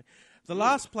pineapple or something. The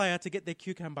last player to get their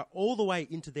cucumber all the way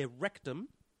into their rectum,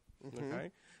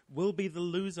 okay, will be the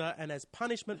loser, and as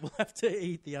punishment will have to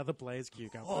eat the other player's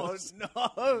cucumbers.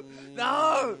 Oh,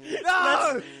 no!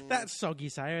 That's Soggy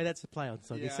Sayo. That's the play on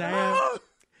Soggy Yeah. Sayo. No!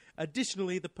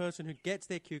 Additionally, the person who gets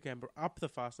their cucumber up the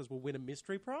fastest will win a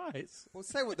mystery prize. We'll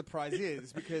say what the prize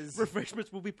is, because...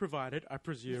 Refreshments will be provided, I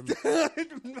presume.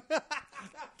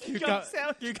 Cucumber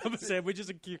sandwiches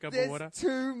and cucumber There's water.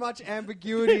 too much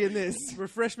ambiguity in this.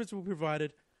 Refreshments will be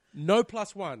provided. No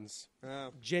 +1s. Oh.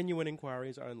 Genuine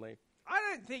inquiries only. I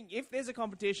don't think... If there's a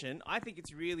competition, I think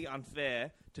it's really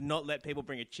unfair to not let people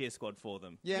bring a cheer squad for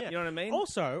them. Yeah. You know what I mean?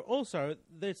 Also,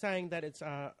 they're saying that it's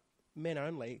men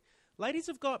only. Ladies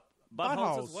have got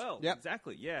buttholes as well. Yep.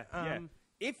 Exactly, yeah.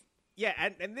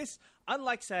 And this,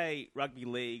 unlike, say, rugby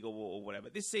league or whatever,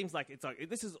 this seems like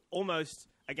this is almost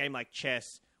a game like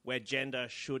chess where gender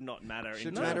should not matter.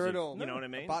 Shouldn't matter at all. You know what I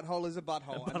mean? A butthole is a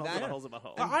butthole. Butthole's a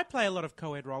butthole. I play a lot of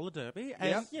co-ed roller derby,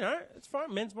 and Yep. it's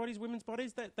fine. Men's bodies, women's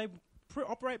bodies, they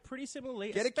operate pretty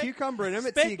similarly. Get a cucumber in them,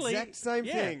 it's the exact same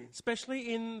thing.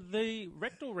 Especially in the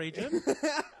rectal region.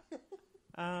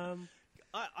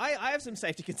 I have some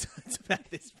safety concerns about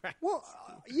this practice. Well,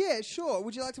 yeah, sure.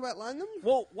 Would you like to outline them?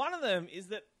 Well, one of them is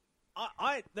that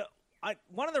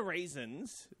one of the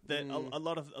reasons that a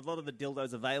lot of the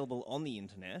dildos available on the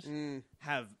internet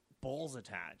have balls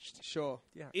attached. Sure.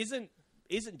 Yeah. Isn't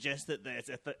just that they're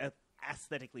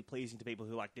aesthetically pleasing to people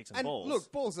who like dicks and, And balls.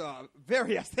 look, balls are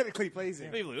very aesthetically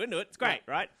pleasing. People who into it, it's great,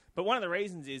 right? But one of the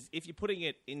reasons is if you're putting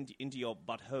it into your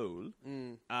butthole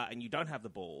and you don't have the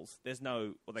balls, there's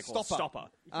no what they call Stopper.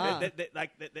 a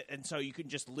stopper. And so you can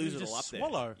just lose it all up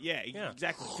swallow. there. Yeah,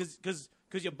 exactly.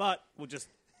 Because your butt will just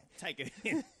take it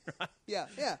in, right?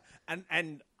 Yeah.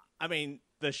 And I mean,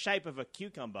 the shape of a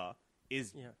cucumber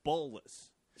is ballless.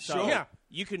 So Sure. Yeah.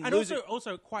 you can And lose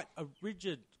also quite a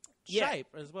rigid Yeah. shape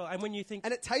as well. And when you think...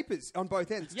 And it tapers on both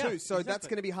ends Yeah, too, so that's exactly.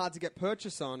 going to be hard to get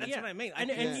purchase on. That's what I mean. And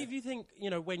Yeah. if you think,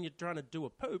 when you're trying to do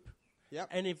a poop, Yep.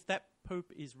 and if that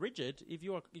poop is rigid, if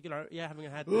you're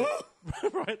having had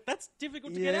right, that's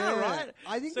difficult to get Yeah. out, right?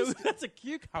 I think so. this- That's a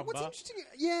cucumber. What's interesting,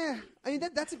 I mean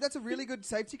that's a really good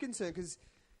safety concern because,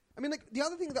 I mean, like the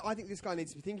other thing that I think this guy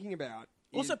needs to be thinking about.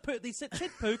 Also, they said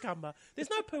poo-cumber. There's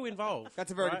no poo involved.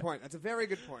 That's a very right? good point. That's a very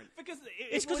good point. because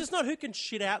It's because it's not who can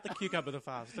shit out the cucumber the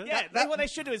fastest. Yeah, what they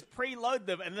should do is preload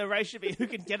them, and the race should be who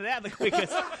can get it out the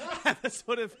quickest. Have a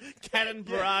sort of cannon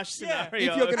barrage scenario.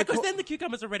 If you're gonna Because call- then the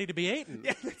cucumbers are ready to be eaten.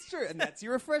 Yeah, that's true, and that's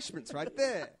your refreshments right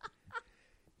there.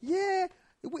 Yeah,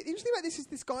 the interesting about this is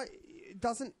this guy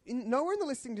doesn't. Nowhere in the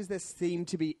listing does there seem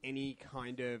to be any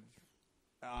kind of,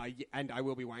 and I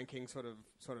will be wanking sort of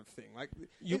thing. Like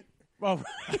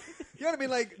You know what I mean?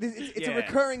 Like, it's a Yeah.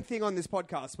 recurring thing on this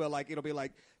podcast where, like, it'll be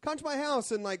like, come to my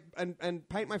house and, like, and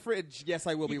paint my fridge. Yes,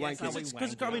 I will be Yes, I wanking. will.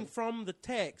 Because I mean, from the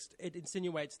text, it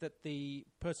insinuates that the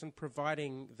person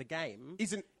providing the game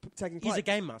Isn't taking place. is a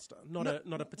game master, not a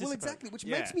participant. Well, exactly, which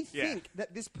Yeah, makes me yeah. think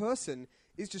that this person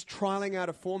is just trialing out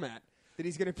a format that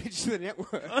he's going to pitch to the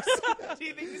network. Do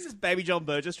you think this is Baby John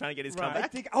Burgess trying to get his Right. I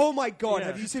comeback? think, oh my God, Yeah.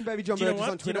 have you seen Baby John Do you know Burgess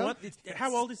what? on Do you Twitter? know what?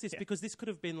 How old is this? Because this could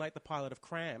have been like the pilot of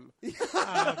Cram. They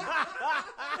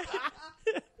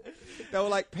were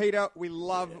like, Peter, we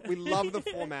love the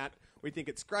format. We think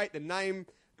it's great. The name,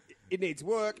 it needs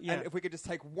work. Yeah. And if we could just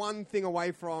take one thing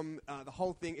away from the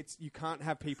whole thing, it's you can't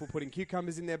have people putting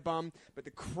cucumbers in their bum. But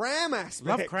the cram aspect.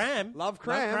 Love Cram. Love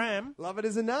cram. Love Cram. Love it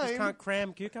as a Just name. can't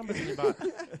cram cucumbers in your butt.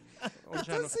 It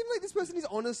does seem like this person is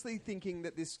honestly thinking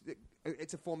that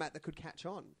it's a format that could catch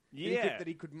on. Yeah. That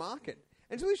he could market.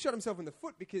 And he's really shot himself in the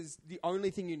foot because the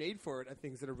only thing you need for it are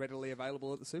things that are readily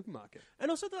available at the supermarket. And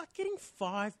also, like, getting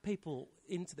 5 people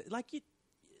into the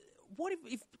what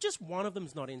if just one of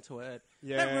them's not into it?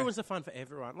 Yeah. That ruins the fun for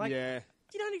everyone. Like, Yeah.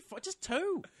 you don't need 5, just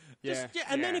 2. Yeah.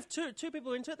 And then Yeah. if two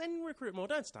people are into it, then recruit more.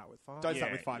 Don't start with 5. Don't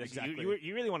start with 5, listen, exactly.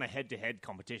 You really want a head-to-head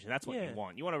competition. That's what Yeah. you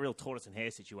want. You want a real tortoise and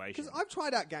hare situation. Because I've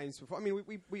tried out games before. I mean,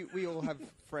 we all have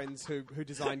friends who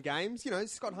design games. You know,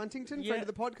 Scott Huntington, Yeah. friend of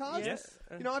the podcast. Yes.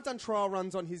 You know, I've done trial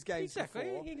runs on his games Exactly.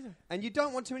 before. Exactly. And you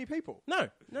don't want too many people. No.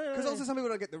 Because also some people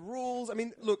don't get the rules. I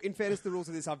mean, look, in fairness, the rules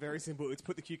of this are very simple. It's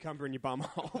put the cucumber in your bum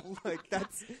hole. Like,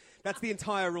 that's the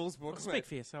entire rules book. Speak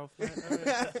for yourself. You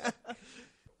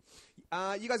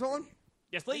guys want one?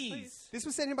 yes, please. This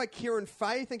was sent in by Kieran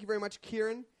Fay. Thank you very much,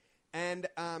 Kieran. And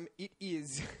it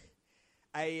is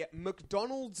a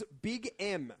McDonald's Big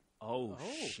M. Oh,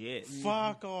 shit.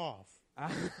 Fuck off.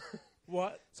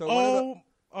 What? So one of the-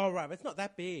 Right. It's not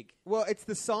that big. Well, it's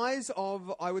the size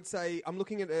of, I would say, I'm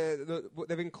looking at,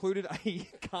 they've included a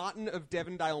carton of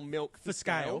Devondale milk For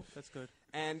scale. That's good.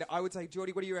 And I would say,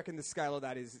 Geordie, what do you reckon the scale of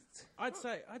that is? I'd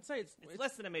say it's It's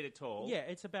less than a metre tall. yeah,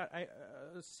 it's about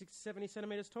 70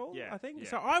 centimeters tall. Yeah, I think. yeah.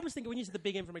 So I was thinking when you said the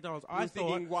big M from McDonald's, I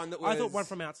thinking one that I thought was- one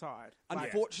from outside.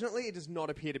 Unfortunately, it does not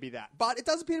appear to be that. But it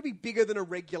does appear to be bigger than a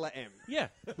regular M. Yeah.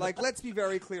 Like, let's be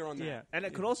very clear on that. Yeah. And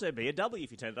it could also be a W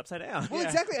if you turn it upside down. Well,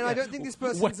 exactly, and I don't think this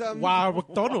person's... Wow,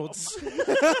 McDonald's.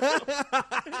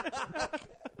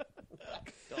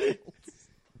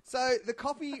 So, the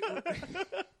copy...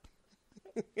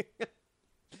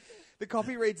 The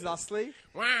copy reads thusly.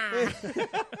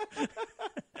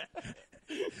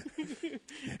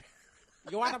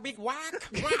 You want a big whack?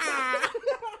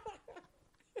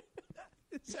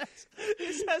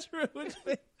 This has ruined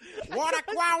me. What a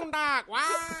ground dog!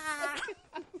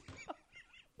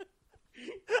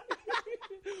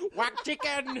 Whack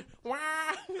chicken!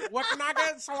 Whack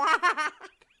nuggets!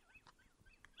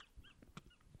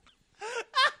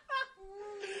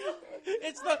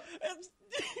 It's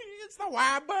the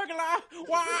wild burglar!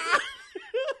 Why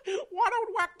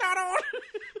don't whack that on?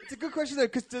 It's a good question, though,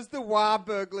 because does the Wah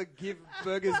burglar give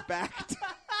burgers back to...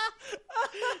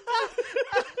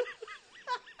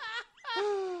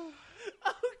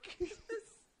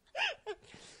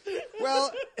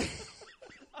 Well...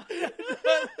 I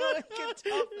can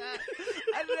top that.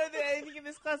 I don't know that anything in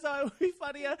this class would be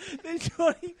funnier than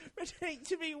Johnny pretending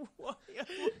to be Warrior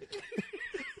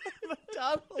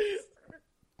McDonald's.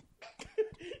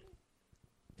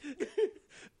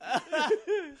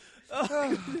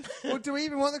 Well, do we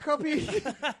even want the copy?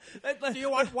 Do you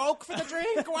want woke for the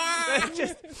drink?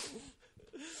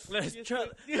 Let's try.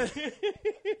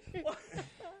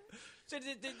 So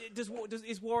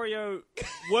is Wario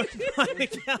working behind the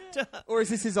counter? Or is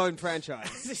this his own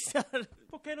franchise?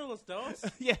 ¿Por qué no los dos?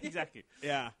 Yeah, exactly.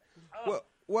 Yeah.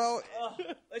 Well,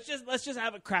 Let's just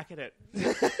have a crack at it.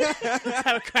 Let's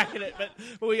have a crack at it. But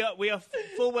we are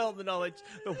full well in the knowledge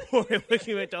that Wario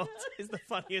working McDonald's is the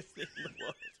funniest thing in the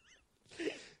world.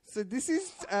 so this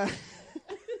is...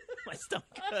 My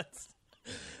stomach hurts.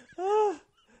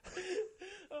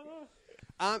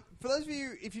 For those of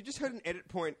you, if you just heard an edit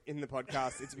point in the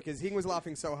podcast, it's because Hing was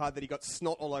laughing so hard that he got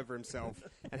snot all over himself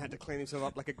and had to clean himself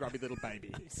up like a grubby little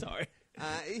baby. Sorry.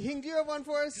 Hing, do you have one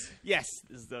for us? Yes,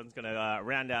 this is going to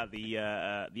round out the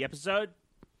episode.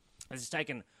 This is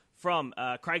taken from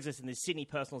Craigslist in the Sydney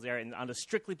Personals area under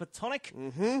Strictly Platonic,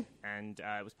 and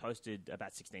it was posted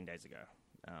about 16 days ago.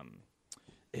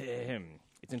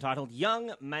 It's entitled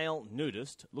 "Young Male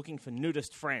Nudist Looking for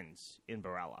Nudist Friends in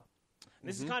Baralla." And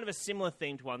this is kind of a similar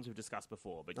theme to ones we've discussed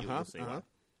before, but you'll see why.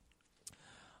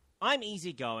 I'm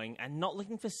easygoing and not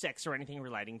looking for sex or anything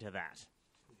relating to that.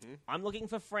 I'm looking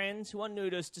for friends who are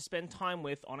nudists to spend time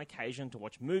with on occasion to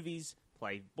watch movies,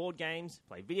 play board games,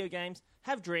 play video games,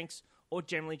 have drinks, or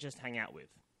generally just hang out with.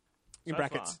 In So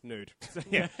brackets, far. nude.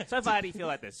 Yeah. So far, how do you feel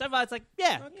like this? So far, it's like,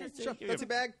 yeah. Okay, sure. That's your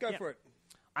bag. Go Yeah. for it.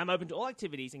 I'm open to all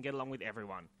activities and get along with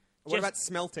everyone. What about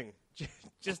smelting?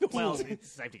 Just well, it's a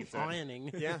safety concern.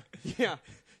 Ironing. Yeah. Yeah.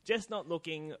 Just not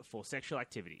looking for sexual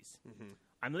activities.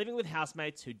 I'm living with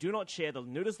housemates who do not share the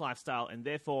nudist lifestyle and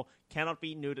therefore cannot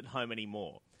be nude at home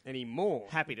anymore. Anymore.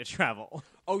 Happy to travel.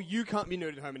 Oh, you can't be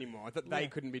nude at home anymore. I thought they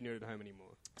couldn't be nude at home anymore.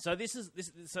 So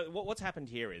what's happened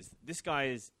here is this guy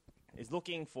is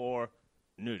looking for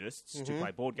nudists to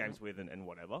play board games with and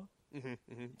whatever. Don't do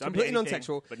Completely anything,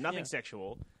 non-sexual. but nothing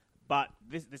sexual. But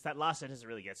that last sentence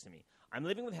really gets to me. I'm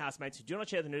living with housemates who do not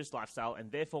share the nudist lifestyle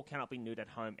and therefore cannot be nude at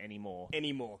home anymore.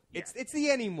 Anymore. Yeah. It's the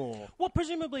anymore. Well,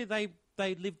 presumably they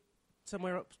lived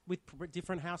somewhere with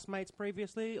different housemates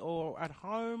previously, or at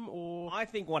home, or I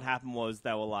think what happened was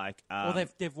they were like, or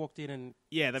they've walked in and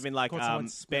they've been like, caught someone Ben,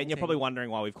 smelting. you're probably wondering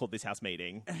why we've called this house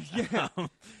meeting.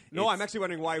 No, I'm actually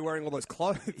wondering why you're wearing all those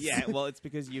clothes. Yeah, well, it's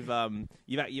because you've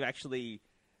actually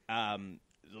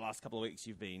the last couple of weeks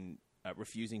you've been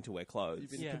refusing to wear clothes.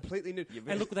 You've been Yeah. completely nude.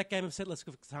 And look, that game of Settlers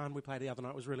of Catan we played the other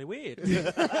night was really weird.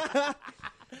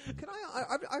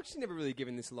 I've actually never really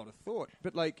given this a lot of thought,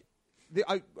 but like,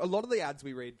 a lot of the ads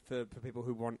we read for people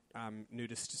who want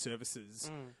nudist services,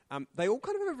 they all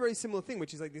kind of have a very similar thing,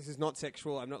 which is like, this is not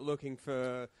sexual. I'm not looking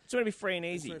for. It's going to be free and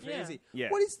easy. It's Yeah. easy. Yeah.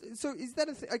 What is so? Is that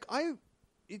a thing? Like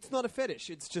it's not a fetish.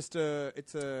 It's just a.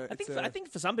 It's a. I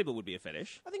think for some people it would be a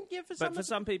fetish, I think, yeah, but for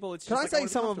some people it's. Can just I like, say wanna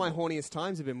be some of my comfortable. horniest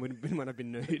times have been when I've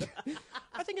been nude?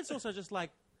 I think it's also just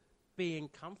like being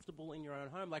comfortable in your own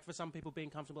home. Like for some people, being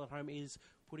comfortable at home is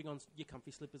putting on your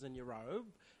comfy slippers and your robe.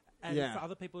 And Yeah. for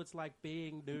other people, it's like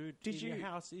being nude in your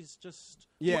house is just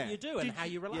Yeah. what you do and how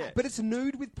you relax. But it's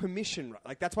nude with permission, right?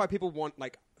 Like that's why people want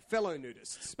like fellow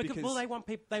nudists Because well, they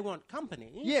want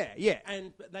company. yeah.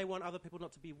 and they want other people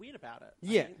not to be weird about it.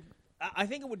 Yeah. I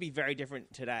think it would be very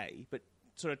different today, but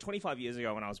sort of 25 years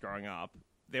ago when I was growing up,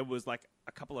 there was like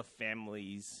a couple of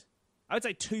families. I would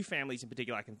say two families in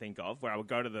particular I can think of where I would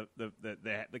go to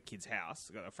the kid's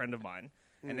house, a friend of mine,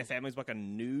 and their family was like a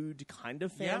nude kind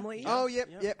of family. Oh, yep.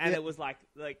 And it was like,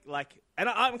 and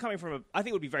I'm coming from I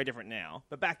think it would be very different now,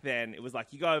 but back then it was like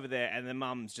you go over there and the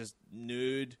mum's just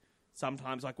nude,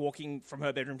 sometimes like walking from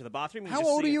her bedroom to the bathroom. And How you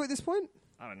just old see are you it- at this point?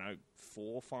 I don't know,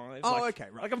 4 or 5. Oh, like, okay,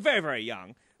 right. Like I'm very, very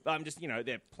young, but I'm just,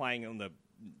 they're playing on the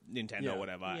Nintendo Yeah. or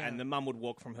whatever, Yeah. and the mum would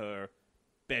walk from her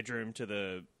bedroom to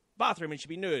the bathroom and she'd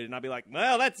be nude, and I'd be like,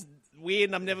 well, that's weird,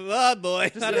 and I'm never, oh boy.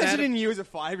 Just imagine you as a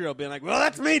 5-year-old being like, well,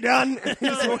 that's me done.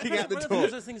 Just walking out the One of door.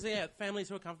 those things, families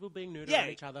who are comfortable being nude Yeah. around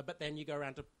each other, but then you go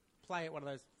around to play at one of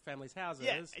those families' houses.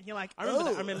 Yeah, and you're like, I remember,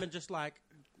 "Oh." I remember just like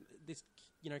this,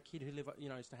 kid who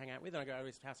used to hang out with, and I go to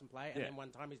his house and play, and Yeah. then one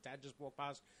time his dad just walked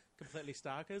past completely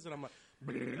starkers, and I'm like,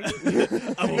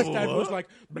 and his dad was like,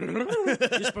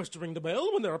 you're supposed to ring the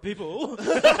bell when there are people.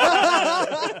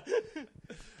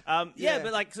 Yeah, Yeah.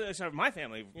 but like, so my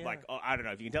family, Yeah. like, I don't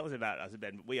know if you can tell us about us,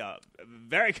 Ben, but we are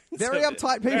very Very conservative,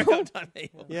 uptight very people? uptight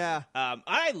people. Yeah.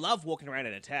 I love walking around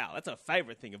in a towel. That's a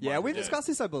favourite thing of mine. Yeah, to we do. discussed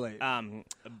this, I believe. But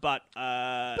But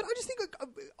I just think,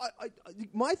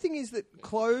 like, my thing is that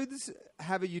clothes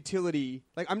have a utility.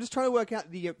 Like, I'm just trying to work out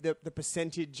the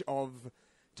percentage of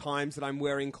times that I'm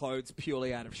wearing clothes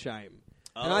purely out of shame.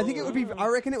 And I think it would be, I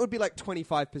reckon it would be like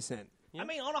 25%. I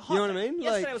mean, on a hot You know what I day- mean?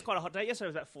 Yesterday Like- was quite a hot day. Yesterday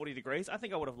was about 40 degrees. I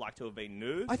think I would have liked to have been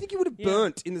nude. I think you would have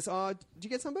burnt in this. Did you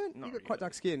get sunburnt? Not You got quite really.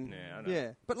 dark skin. Yeah, I know.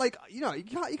 Yeah, but like you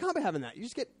can't be having that. You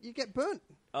get burnt.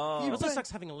 Oh. It You also play- sucks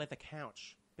having a leather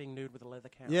couch, being nude with a leather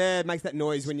couch. Yeah, it makes that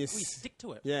noise when you. We stick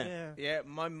to it. Yeah. Yeah,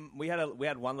 we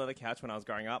had one leather couch when I was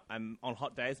growing up, and on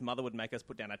hot days, Mother would make us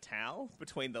put down a towel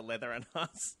between the leather and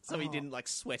us, so we didn't like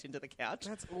sweat into the couch.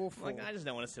 That's awful. Like, I just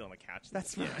don't want to sit on the couch.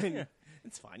 That's Yeah. fine.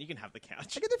 It's fine. You can have the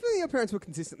couch. I get the feeling your parents were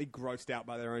consistently grossed out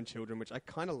by their own children, which I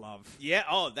kind of love. Yeah.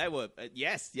 Oh, they were.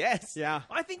 Yes. Yeah.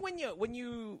 I think when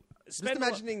you Just spend a lot-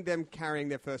 imagining them carrying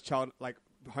their first child like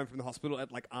home from the hospital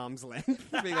at like arm's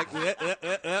length, being like, yeah,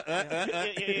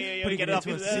 Putting get it it up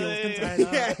into a his- sealed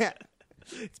container. yeah.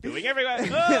 It's spilling everywhere.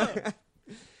 Oh!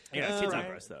 Kids are Right.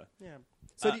 gross though. Yeah.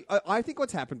 So I think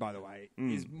what's happened, by the way,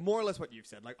 is more or less what you've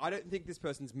said. Like, I don't think this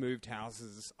person's moved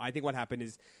houses. I think what happened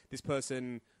is this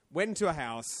person went to a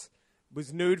house,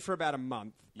 was nude for about a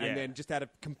month, Yeah. and then just out of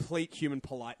complete human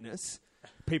politeness,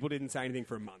 people didn't say anything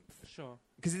for a month. Sure.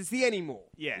 Because it's the anymore.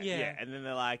 Yeah, Yeah. yeah. And then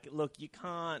they're like, "Look, you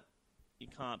can't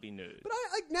be nude." But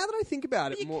now that I think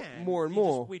about it You more can. and You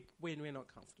more, just- when we're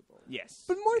not comfortable. Yes.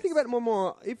 but more I think about it more and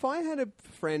more, if I had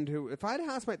a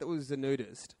housemate that was a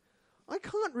nudist, I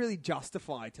can't really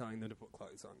justify telling them to put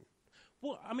clothes on.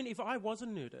 Well, I mean, if I was a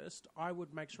nudist, I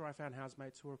would make sure I found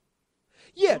housemates who were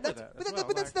Yeah, with that's, it but, as that, well,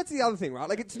 but that's like- that's the other thing, right?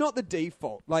 Like, it's not the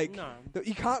default. Like, No.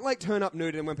 you can't like turn up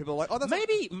nude, and when people are like, "Oh, that's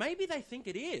Maybe they think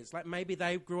it is. Like maybe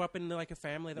they grew up in like a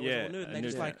family that was Yeah, all nude, and they're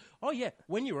nude. just like, oh yeah,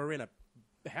 when you were in a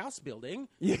house building,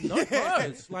 Yeah. no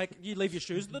clothes. Like you leave your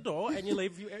shoes at the door, and you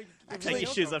leave your Take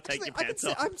your shoes off, take Actually, your pants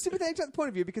off. I'm sympathetic to that point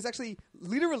of view because actually,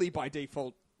 literally by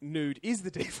default, nude is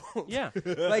the default. Yeah.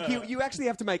 Like you actually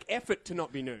have to make effort to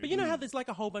not be nude. But you know how there's like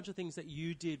a whole bunch of things that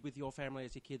you did with your family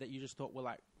as a kid that you just thought were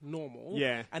like normal.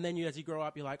 Yeah. And then as you grow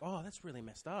up, you're like, oh, that's really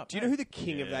messed up. Do you know who the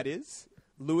king of that is?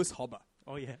 Lewis Hobber.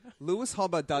 Oh yeah. Lewis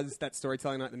Hobber does that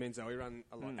storytelling night that me and Zoe run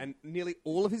a lot. And nearly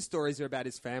all of his stories are about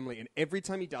his family. And every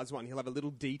time he does one, he'll have a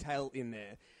little detail in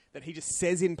there that he just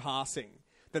says in passing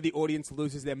that the audience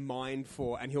loses their mind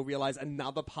for, and he'll realize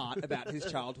another part about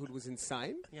his childhood was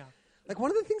insane. Yeah. Like, one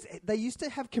of the things, they used to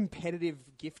have competitive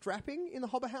gift wrapping in the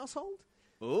Hobber household.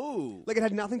 Ooh. Like, it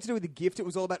had nothing to do with the gift. It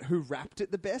was all about who wrapped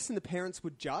it the best, and the parents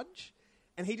would judge.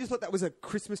 And he just thought that was a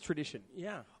Christmas tradition.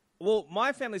 Yeah. Well,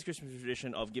 my family's Christmas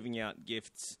tradition of giving out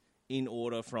gifts in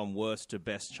order from worst to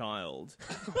best child.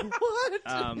 What?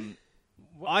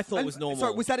 I thought was normal.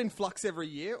 Sorry, was that in flux every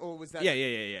year, or was that...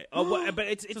 Yeah. Oh, well, but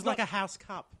it's It's not like a house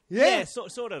cup. Yeah,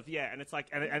 sort of, yeah. And it's like,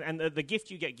 and the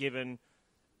gift you get given,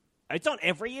 it's not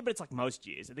every year, but it's like most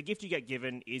years. The gift you get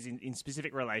given is in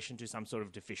specific relation to some sort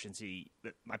of deficiency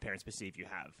that my parents perceive you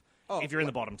have. Oh, if you're in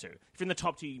the bottom two. If you're in the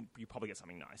top two, you probably get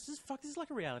something nice. This is like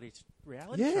a reality Yeah.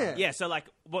 show. Yeah, so like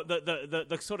what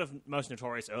the sort of most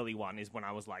notorious early one is when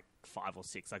I was like 5 or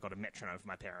 6. I got a metronome for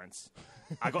my parents.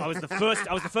 I was the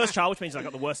first child, which means I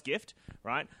got the worst gift,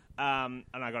 right? And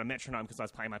I got a metronome because I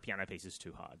was playing my piano pieces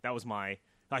too hard. That was my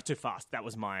too fast. That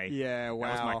was my Yeah, wow.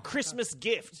 That was my Christmas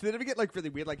gift. Did it ever get like really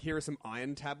weird? Like, here are some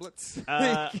iron tablets. Well,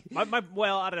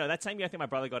 I don't know. That same year, I think my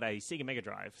brother got a Sega Mega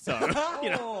Drive. So you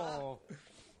know,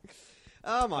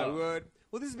 Oh my word!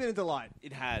 Well, this has been a delight.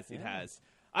 it has.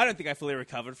 I don't think I fully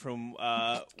recovered from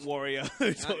Warrior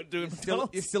doing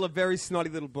You're still a very snotty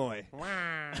little boy.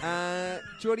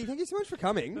 Geordie, thank you so much for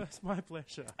coming. It's my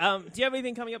pleasure. Do you have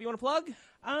anything coming up you want to plug?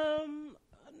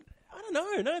 I don't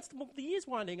know. No, the year's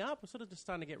winding up. We're sort of just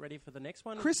starting to get ready for the next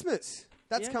one. Christmas.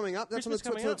 That's Yeah. coming up. That's Christmas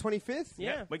on coming the up. 25th.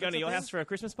 Yeah. We're going that's to your the house thing. for a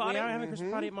Christmas party. We are having a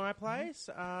Christmas party at my place.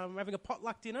 We're having a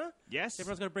potluck dinner. Yes.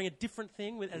 Everyone's going to bring a different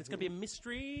thing, and it's going to be a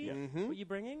mystery. What you're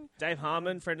bringing? Dave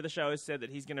Harmon, friend of the show, has said that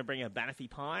he's going to bring a Banoffee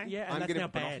pie. Yeah, and I'm that's gonna now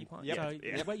put banned. off- Yep. So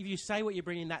Yeah. if you say what you're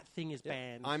bringing, that thing is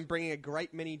banned. I'm bringing a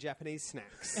great many Japanese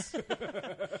snacks.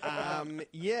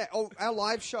 Yeah. Oh, our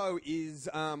live show is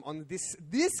on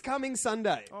this coming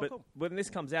Sunday. Oh, But cool. when this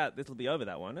comes out, this will be over,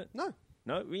 that won't it? No.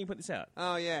 No? When you put this out?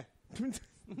 Oh yeah.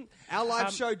 Our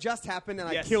live show just happened,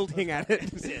 and Yes. I killed Hing at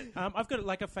it. I've got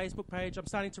like a Facebook page. I'm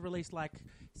starting to release like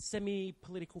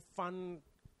semi-political fun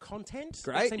content.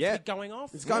 Great, that seems yeah. to be going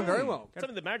off. It's going very well. Some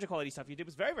of the marriage equality stuff you did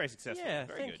was very, very successful. Yeah,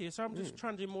 very thank good. you. So I'm just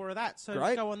trying to do more of that. So Great.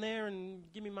 just go on there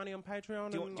and give me money on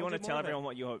Patreon. Do you want to tell everyone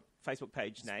what your Facebook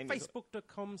page name is?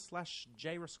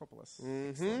 Facebook.com/JRoscopoulos.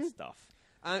 Excellent stuff.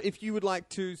 If you would like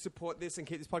to support this and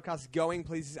keep this podcast going,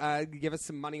 please give us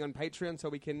some money on Patreon so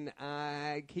we can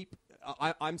keep.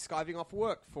 I'm skiving off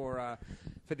work for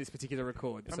this particular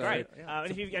record. So Great.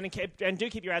 And do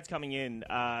keep your ads coming in to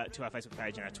our Facebook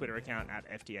page and our Twitter account at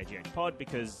FTAGHpod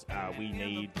because we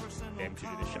need them to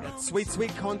do the show. sweet,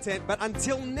 sweet content. But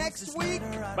until next week,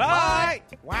 Bye!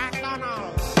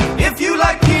 If you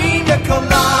like pina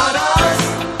coladas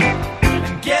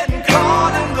and getting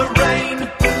caught in the rain,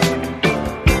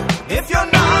 if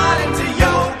you're not into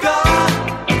yoga,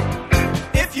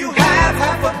 if you have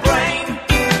half a brain,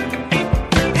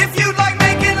 if you like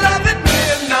making love at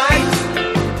midnight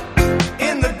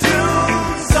in the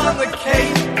dunes on the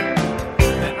Cape,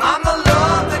 then I'm the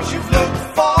love that you've looked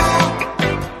for.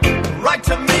 Write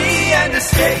to me and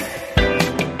escape.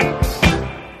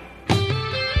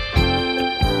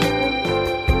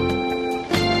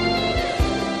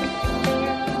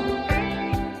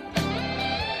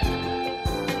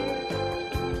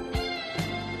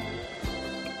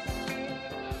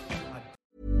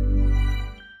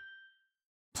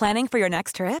 Planning for your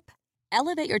next trip?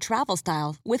 Elevate your travel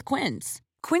style with Quince.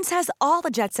 Quince has all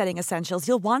the jet-setting essentials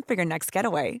you'll want for your next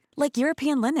getaway, like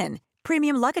European linen,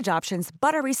 premium luggage options,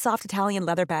 buttery soft Italian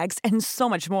leather bags, and so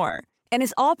much more. And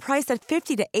is all priced at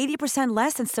 50 to 80%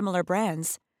 less than similar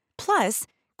brands. Plus,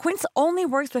 Quince only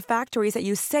works with factories that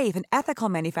use safe and ethical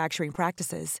manufacturing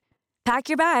practices. Pack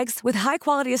your bags with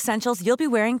high-quality essentials you'll be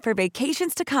wearing for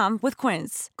vacations to come with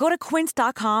Quince. Go to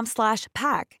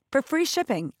quince.com/pack for free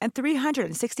shipping and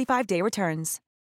 365-day returns.